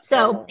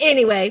 So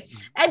anyway,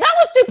 and that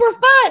was super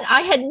fun.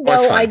 I had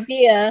no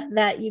idea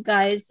that you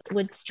guys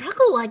would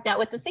struggle like that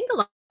with the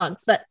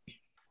sing-alongs, but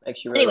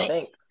Makes you really Anyway.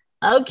 think.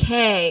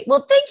 okay.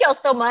 Well, thank y'all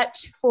so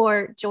much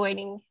for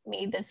joining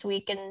me this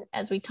week. And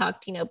as we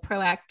talked,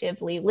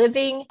 proactively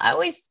living, I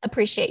always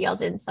appreciate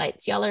y'all's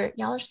insights. Y'all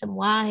are some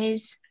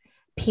wise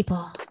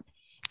people.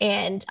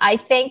 And I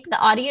thank the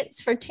audience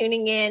for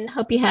tuning in.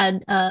 Hope you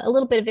had a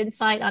little bit of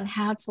insight on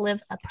how to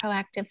live a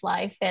proactive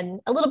life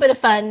and a little bit of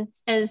fun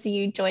as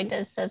you joined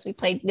us as we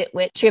played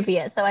Nitwit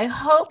Trivia. So I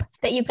hope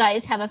that you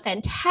guys have a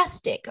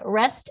fantastic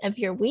rest of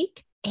your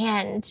week.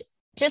 And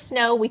just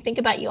know we think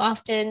about you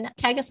often.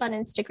 Tag us on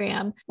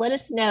Instagram. Let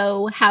us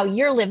know how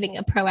you're living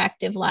a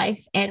proactive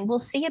life. And we'll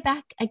see you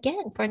back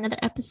again for another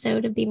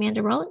episode of The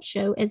Amanda Rollins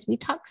Show as we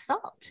talk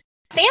salt.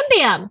 Fam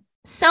Bam!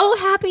 So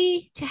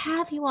happy to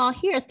have you all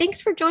here. Thanks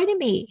for joining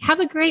me.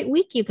 Have a great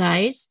week, you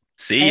guys.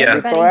 See ya.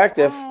 Everybody.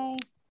 Proactive. Bye.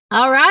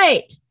 All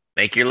right.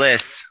 Make your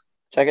lists.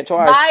 Check it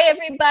twice. Bye,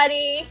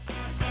 everybody.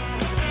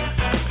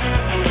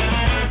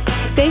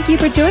 Thank you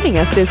for joining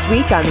us this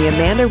week on The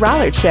Amanda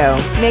Rollins Show.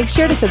 Make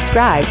sure to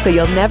subscribe so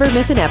you'll never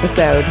miss an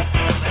episode.